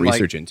a lot more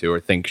research into, or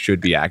think should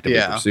be actively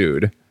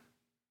pursued.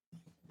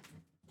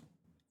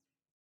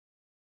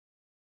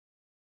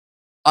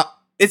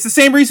 It's the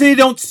same reason they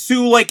don't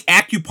sue like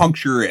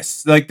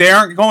acupuncturists. Like they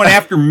aren't going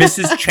after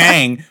Mrs.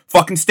 Chang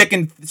fucking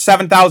sticking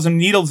 7,000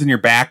 needles in your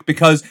back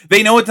because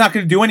they know it's not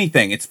going to do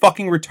anything. It's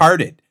fucking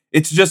retarded.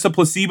 It's just a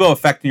placebo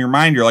effect in your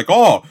mind. You're like,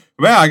 oh,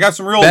 man, I got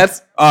some real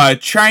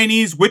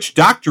Chinese witch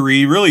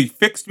doctory really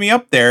fixed me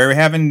up there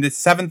having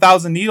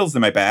 7,000 needles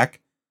in my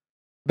back.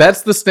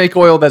 That's the snake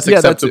oil that's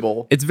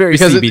acceptable. It's very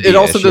because CBD-ish, it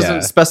also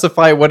doesn't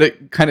specify what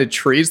it kind of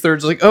treats. They're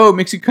just like, oh, it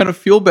makes you kind of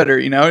feel better,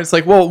 you know? It's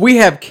like, well, we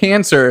have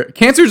cancer.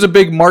 Cancer's a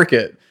big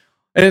market.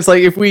 And it's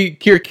like, if we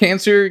cure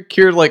cancer,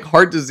 cure like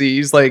heart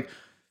disease, like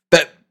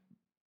that,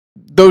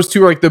 those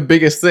two are like the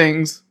biggest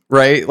things,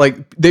 right?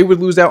 Like they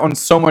would lose out on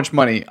so much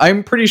money.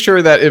 I'm pretty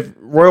sure that if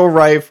Royal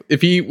Rife, if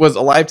he was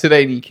alive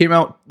today and he came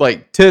out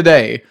like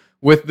today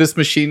with this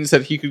machine and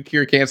said he could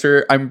cure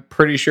cancer, I'm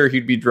pretty sure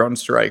he'd be drone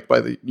strike by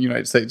the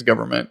United States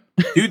government.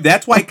 Dude,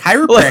 that's why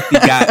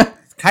chiropractic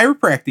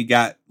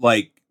got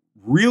like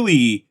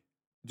really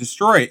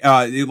destroyed.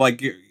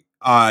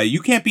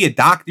 You can't be a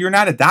doctor. You're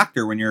not a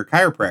doctor when you're a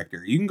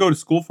chiropractor. You can go to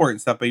school for it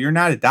and stuff, but you're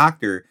not a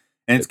doctor.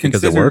 And it's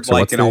considered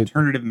like an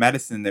alternative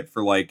medicine that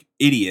for like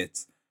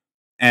idiots.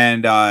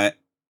 And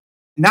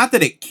not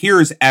that it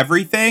cures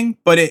everything,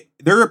 but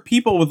there are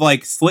people with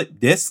like slit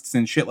discs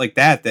and shit like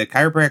that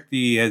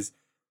chiropractic has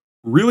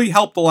really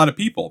helped a lot of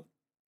people.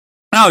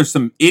 Now there's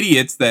some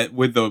idiots that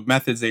with the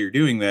methods that you're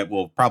doing that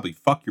will probably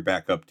fuck your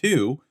back up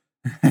too.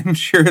 I'm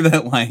sure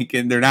that like,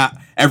 and they're not,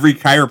 every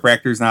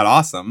chiropractor is not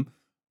awesome,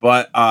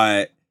 but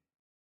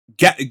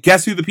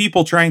guess who the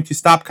people trying to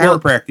stop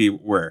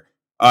chiropractic were?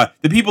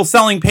 The people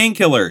selling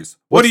painkillers.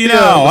 What do you know?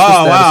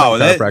 Oh,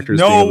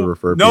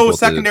 wow. No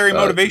secondary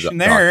motivation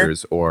there.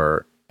 Doctors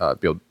or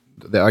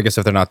I guess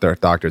if they're not their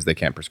doctors, they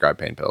can't prescribe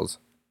pain pills.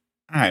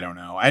 I don't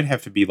know. I'd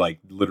have to be like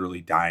literally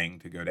dying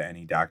to go to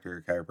any doctor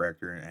or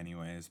chiropractor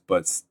anyways.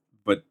 But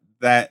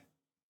that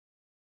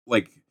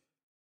like,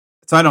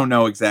 so I don't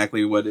know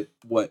exactly what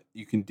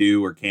you can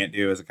do or can't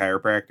do as a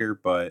chiropractor,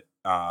 but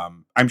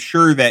I'm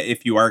sure that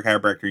if you are a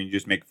chiropractor and you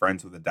just make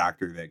friends with a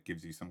doctor that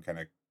gives you some kind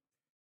of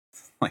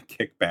like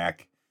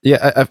kickback.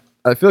 Yeah,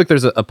 I feel like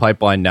there's a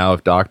pipeline now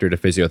of doctor to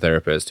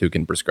physiotherapist who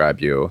can prescribe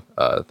you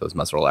those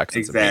muscle relaxants.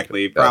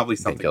 Exactly, probably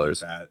something like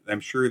that. I'm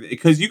sure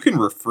because you can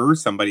refer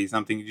somebody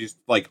something just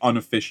like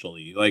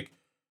unofficially, like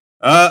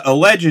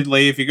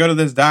allegedly, if you go to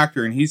this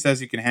doctor and he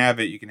says you can have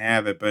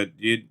it, but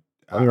you.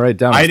 Let me write it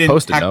down. I didn't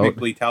Post-it note.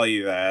 technically tell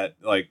you that,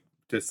 like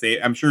to say.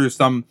 I'm sure there's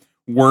some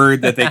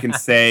word that they can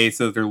say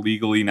so that they're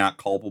legally not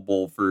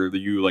culpable for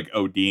you like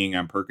ODing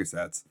on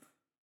Percocets.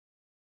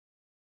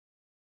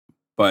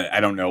 But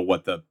I don't know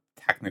what the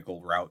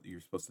technical route that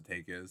you're supposed to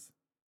take is.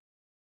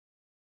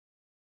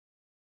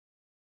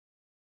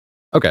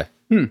 Okay.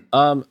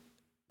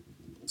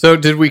 So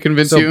did we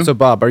convince you? So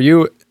Bob, are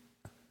you?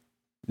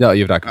 No,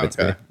 you've not convinced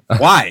me.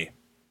 Why?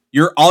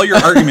 All your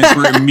arguments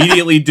were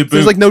immediately debunked.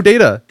 There's like no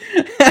data.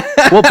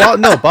 Well,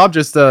 Bob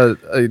just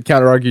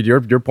counter argued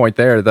your point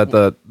there that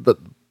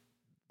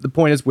the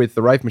point is with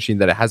the Rife machine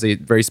that it has a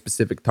very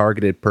specific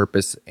targeted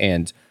purpose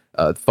and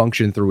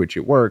function through which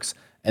it works.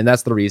 And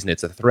that's the reason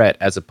it's a threat,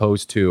 as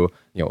opposed to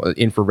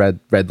infrared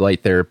red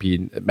light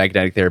therapy,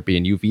 magnetic therapy,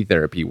 and UV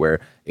therapy,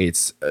 where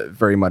it's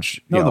very much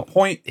the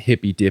point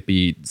hippy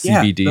dippy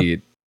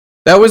CBD.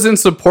 That was in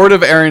support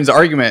of Aaron's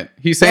argument.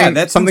 He's saying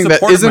that's something in that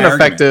support of isn't my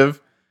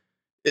effective.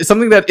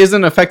 Something that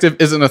isn't effective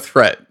isn't a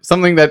threat.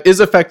 Something that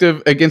is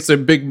effective against a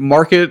big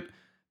market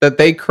that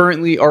they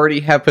currently already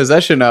have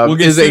possession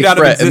of is a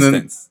threat. And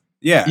then,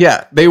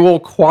 yeah, they will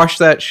quash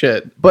that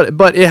shit.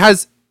 But it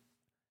has.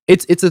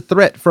 It's a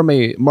threat from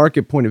a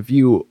market point of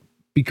view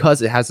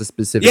because it has a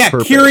specific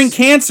purpose. Curing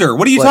cancer.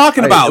 What are you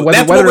talking about?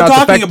 That's what we're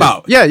talking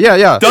about.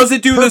 Yeah. Does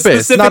it do the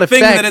specific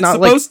thing that it's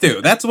supposed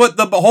to? That's what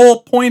the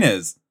whole point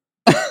is.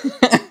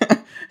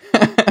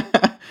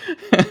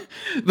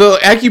 The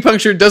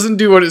acupuncture doesn't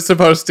do what it's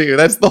supposed to.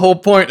 That's the whole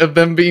point of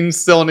them being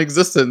still in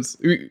existence.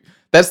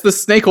 That's the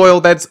snake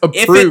oil that's approved.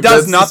 If it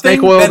does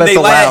nothing, then they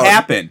let it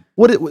happen.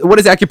 What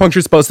is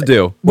acupuncture supposed to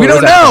do? We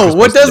don't know.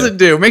 What does it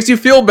do? It makes you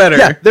feel better.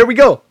 Yeah, there we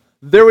go.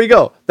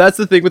 That's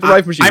the thing with the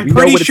Rife machine. I'm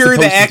pretty sure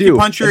the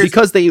acupuncture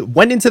because they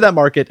went into that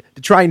market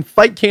to try and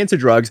fight cancer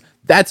drugs.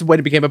 That's when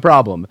it became a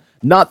problem.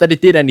 Not that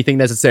it did anything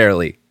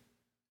necessarily.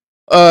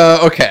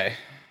 Okay.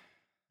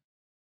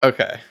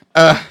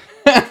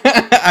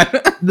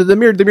 The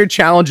mere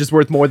challenge is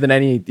worth more than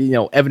any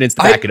evidence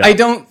to back it up. I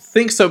don't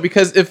think so,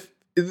 because if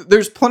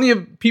there's plenty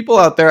of people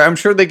out there, I'm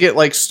sure they get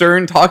like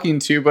stern talking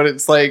to, but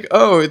it's like,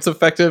 oh, it's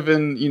effective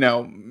in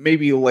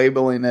maybe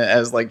labeling it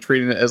as like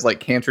treating it as like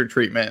cancer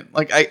treatment.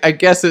 Like I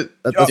guess it.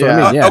 That's what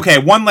I mean. Yeah. Okay,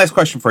 one last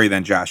question for you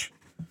then, Josh.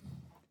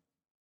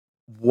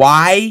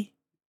 Why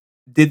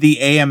did the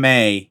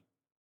AMA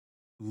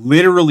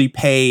literally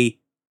pay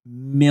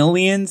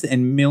millions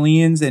and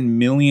millions and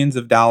millions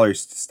of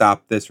dollars to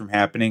stop this from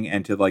happening,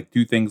 and to like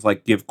do things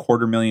like give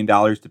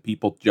 $250,000 to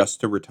people just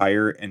to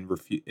retire and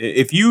refuse?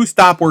 If you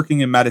stop working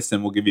in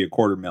medicine, we'll give you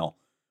 $250,000.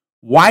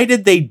 Why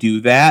did they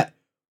do that?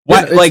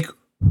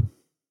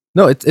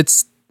 No,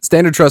 it's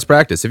standard trust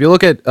practice. If you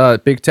look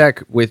at big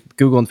tech with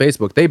Google and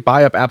Facebook, they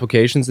buy up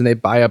applications and they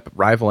buy up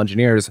rival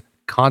engineers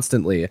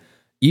constantly.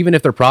 Even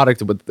if their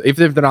product, if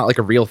they're not like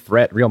a real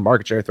threat, real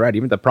market share threat,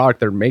 even if the product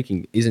they're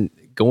making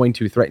isn't going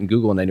to threaten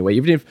Google in any way,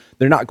 even if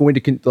they're not going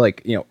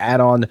to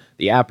add on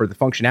the app or the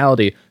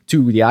functionality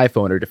to the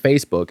iPhone or to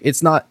Facebook,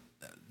 it's not.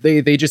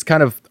 They just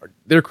kind of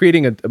they're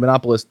creating a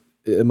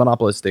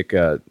monopolistic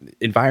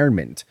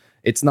environment.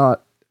 It's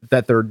not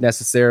that they're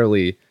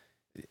necessarily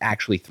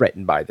actually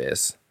threatened by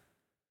this.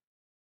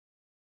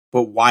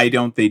 But why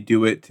don't they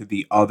do it to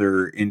the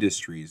other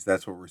industries?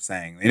 That's what we're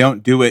saying. They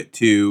don't do it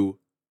to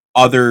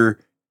other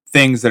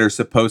things that are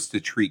supposed to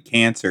treat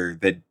cancer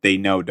that they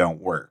know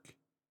don't work.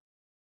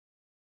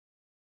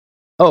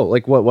 Oh,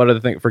 like what other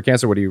thing for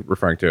cancer? What are you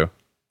referring to?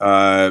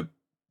 Don't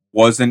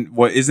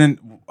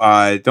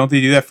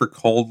they do that for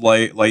cold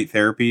light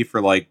therapy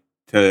for like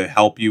to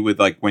help you with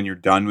like when you're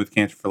done with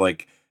cancer, for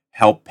like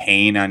help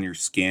pain on your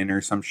skin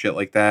or some shit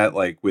like that,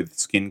 like with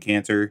skin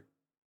cancer?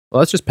 Well,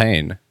 that's just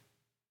pain.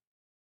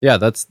 Yeah,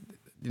 that's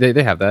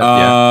they have that.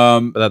 Yeah,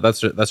 but that's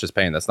just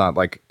pain. That's not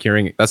like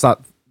curing. That's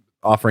not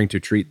offering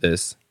to treat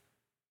this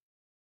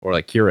or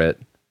like cure it.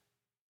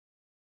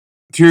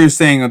 So you're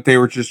saying that they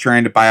were just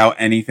trying to buy out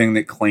anything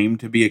that claimed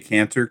to be a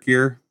cancer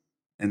cure,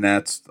 and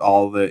that's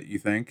all that you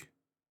think?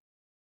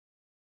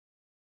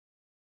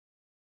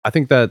 I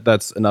think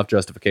that's enough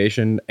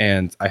justification,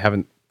 and I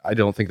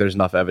don't think there's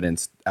enough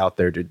evidence out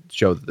there to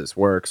show that this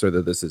works or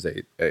that this is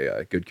a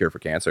good cure for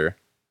cancer.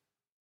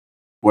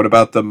 What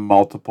about the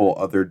multiple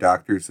other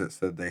doctors that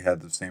said they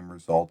had the same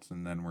results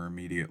and then were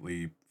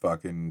immediately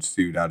fucking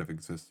sued out of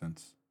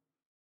existence?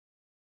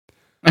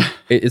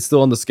 It's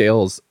still on the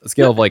scale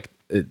of like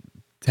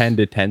 10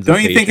 to 10.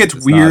 Don't you think it's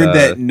weird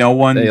that no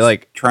one's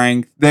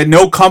trying, that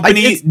no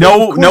company,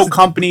 no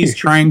companies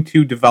trying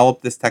to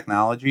develop this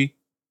technology?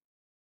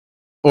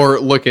 or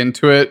look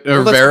into it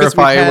or Well, that's because we've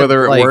verify had,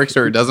 whether it like- works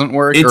or it doesn't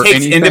work. It or takes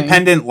anything.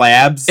 independent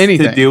labs to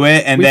Anything. do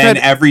it, and We've then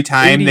had every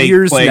time 80 they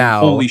years like,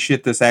 now. holy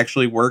shit, this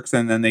actually works,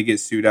 and then they get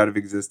sued out of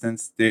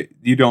existence.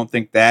 You don't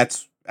think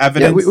that's Yeah,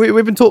 evidence?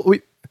 we've been told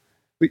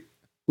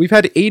we've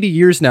had 80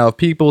 years now of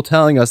people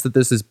telling us that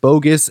this is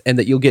bogus and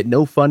that you'll get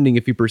no funding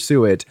if you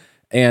pursue it,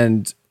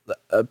 and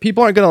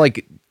people aren't gonna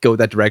like go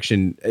that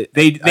direction.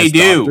 They as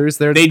do. doctors.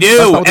 They That's do,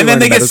 not what and then learn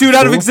they in get medical sued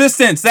out of school.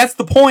 existence. That's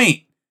the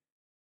point.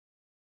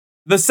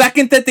 The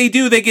second that they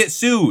do, they get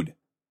sued.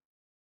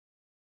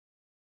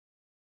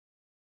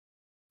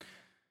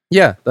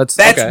 Yeah, that's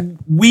okay.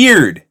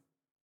 weird.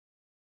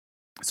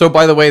 So,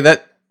 by the way,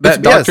 that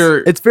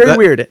doctor, it's very that-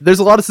 weird. There's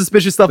a lot of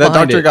suspicious stuff That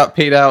behind doctor it. got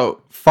paid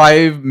out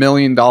 $5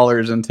 million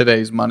in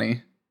today's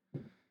money.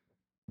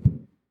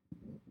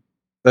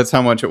 That's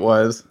how much it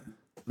was.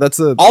 That's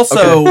a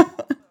Also,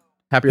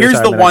 happy here's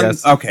the retirement, I one.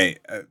 guess. Okay,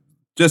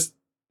 just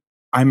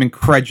I'm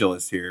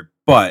incredulous here,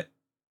 but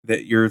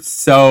that you're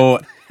so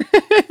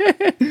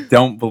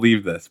don't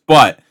believe this.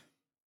 But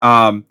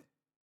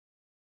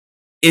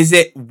is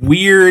it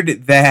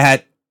weird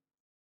that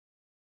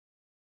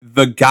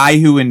the guy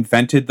who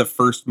invented the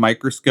first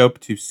microscope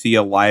to see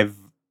a live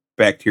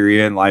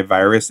bacteria and live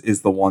virus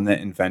is the one that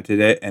invented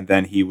it, and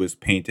then he was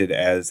painted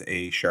as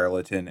a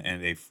charlatan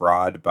and a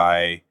fraud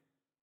by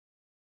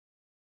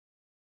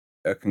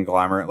a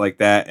conglomerate like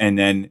that, and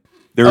then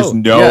there's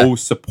no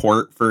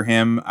support for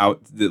him out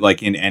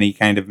like in any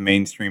kind of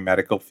mainstream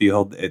medical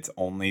field. It's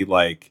only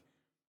like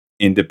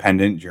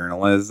independent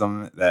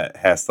journalism that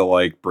has to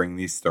like bring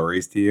these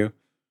stories to you.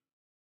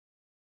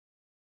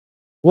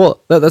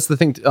 Well, that's the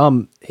thing.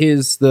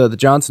 The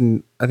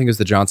Johnson, I think it was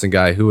the Johnson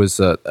guy who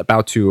was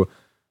about to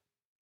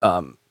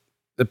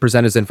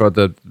present his info at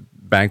the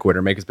banquet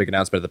or make his big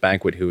announcement at the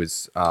banquet, who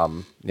was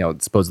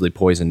supposedly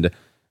poisoned.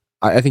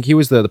 I think he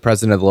was the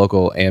president of the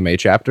local AMA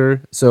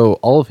chapter. So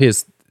all of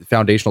his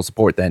foundational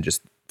support then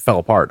just fell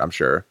apart, I'm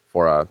sure,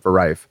 for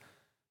Rife.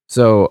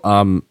 So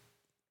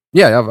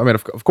yeah, I mean,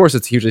 of course,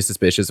 it's hugely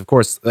suspicious. Of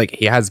course, like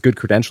he has good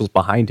credentials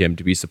behind him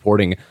to be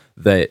supporting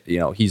that.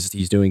 He's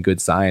doing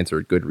good science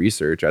or good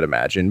research, I'd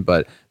imagine.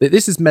 But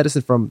this is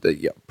medicine from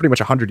pretty much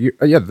 100 years.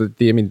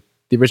 The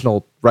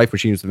original Rife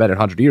machine was invented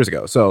 100 years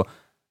ago. So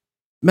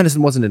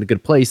medicine wasn't in a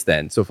good place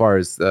then, so far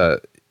as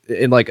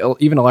in like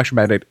even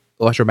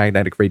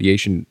electromagnetic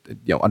radiation,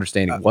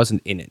 understanding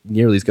wasn't in it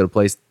nearly as good a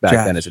place back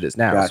then as it is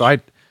now. Josh, so I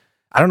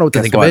don't know what to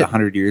guess think what? of it.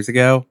 100 years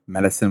ago,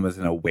 medicine was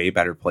in a way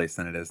better place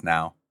than it is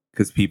now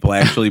because people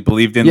actually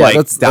believed in Yeah, like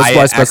that's diet,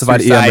 why I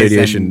specified EM exercise,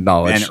 radiation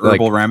knowledge, and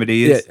herbal like,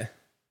 remedies. Yeah.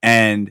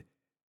 And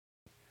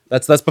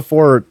That's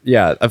before,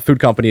 food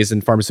companies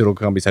and pharmaceutical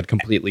companies had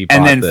completely bought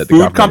and then the food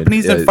government.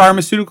 companies and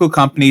pharmaceutical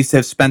companies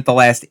have spent the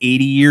last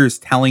 80 years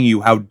telling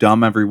you how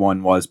dumb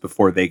everyone was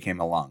before they came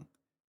along.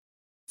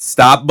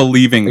 Stop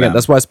believing Again, them.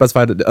 that's why I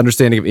specified the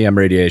understanding of EM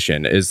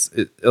radiation is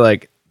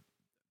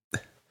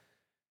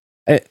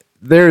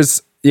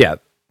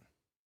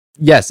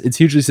yes, it's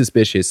hugely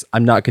suspicious.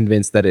 I'm not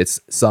convinced that it's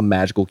some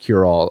magical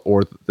cure-all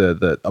or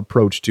the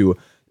approach to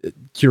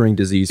curing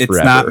disease It's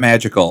forever. not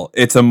magical.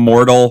 It's a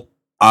mortal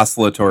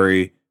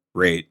oscillatory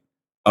rate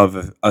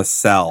of a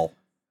cell,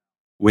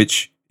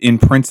 which in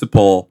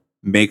principle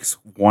makes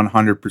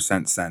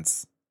 100%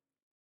 sense.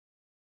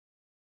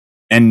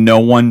 And no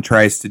one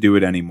tries to do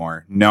it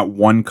anymore. Not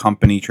one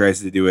company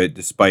tries to do it,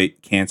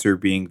 despite cancer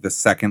being the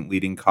second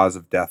leading cause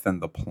of death on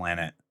the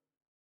planet.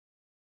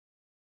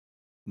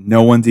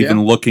 No one's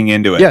even looking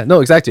into it. Yeah, no,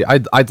 exactly.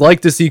 I'd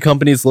like to see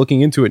companies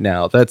looking into it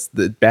now. That's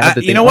the bad.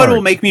 That You know what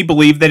will make me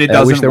believe that it I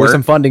doesn't wish there work? was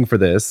some funding for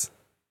this.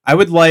 I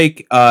would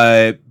like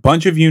a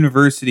bunch of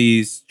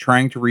universities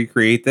trying to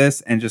recreate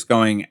this and just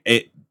going,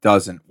 it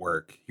doesn't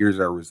work. Here's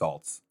our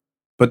results.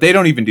 But they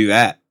don't even do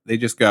that. They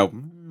just go,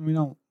 we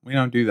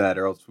don't do that,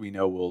 or else we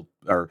know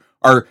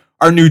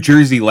our New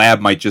Jersey lab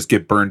might just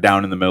get burned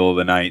down in the middle of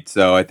the night.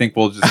 So I think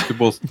we'll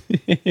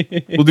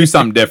do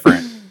something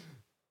different.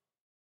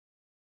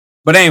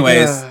 But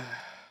anyways,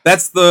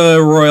 that's the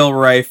Royal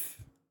Rife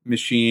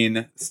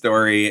machine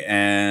story,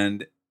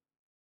 and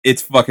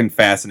it's fucking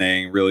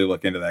fascinating. Really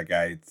look into that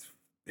guy.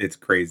 It's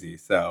crazy.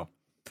 So,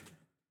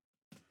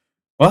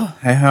 well,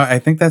 I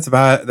think that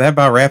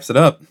about wraps it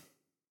up.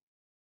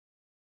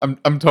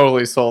 I'm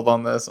totally sold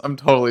on this. I'm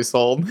totally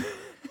sold.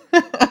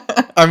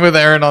 I'm with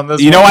Aaron on this.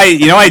 You know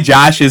why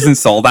Josh isn't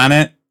sold on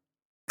it?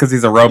 Because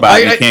he's a robot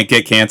and he can't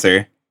get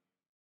cancer.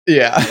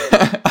 Yeah,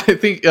 I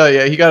think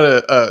he got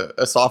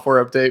a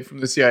software update from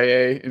the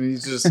CIA, and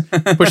he's just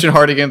pushing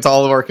hard against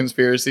all of our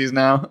conspiracies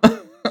now.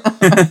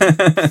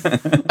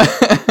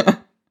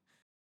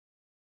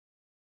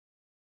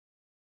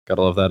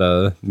 Gotta love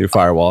that new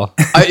firewall.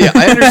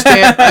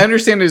 I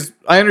understand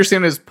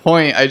his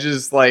point. I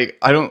just I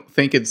don't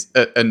think it's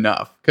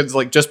enough because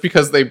just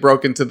because they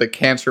broke into the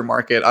cancer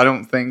market, I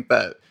don't think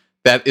that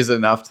is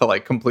enough to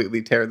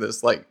completely tear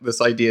this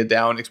this idea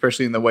down,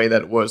 especially in the way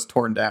that it was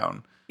torn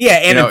down. Yeah,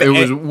 and it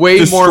was way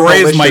more destroy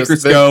his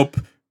malicious microscope,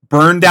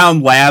 burn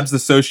down labs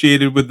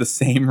associated with the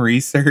same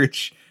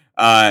research,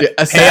 pay off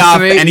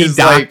assassinate any his,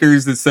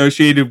 doctors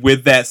associated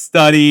with that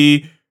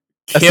study,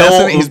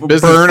 Assassinate his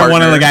business burn one of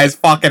partner. the guy's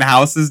fucking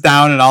houses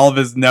down and all of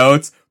his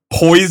notes,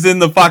 poison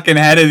the fucking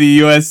head of the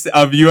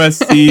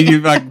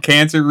USC fucking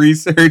cancer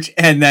research,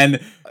 and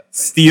then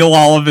steal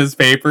all of his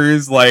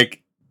papers.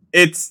 Like,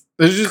 it's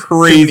There's just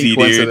crazy, too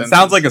many dude. It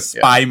sounds like a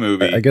spy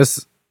movie. I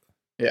guess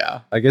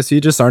Yeah.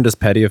 you just aren't as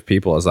petty of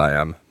people as I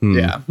am.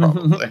 Yeah,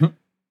 probably.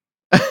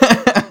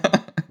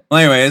 Well,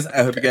 anyways,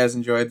 I hope you guys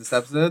enjoyed this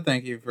episode.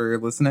 Thank you for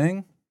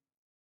listening.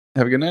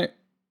 Have a good night.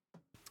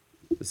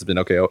 This has been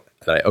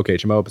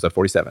OKHMO episode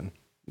 47.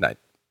 Night.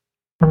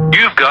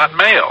 You've got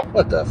mail.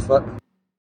 What the fuck?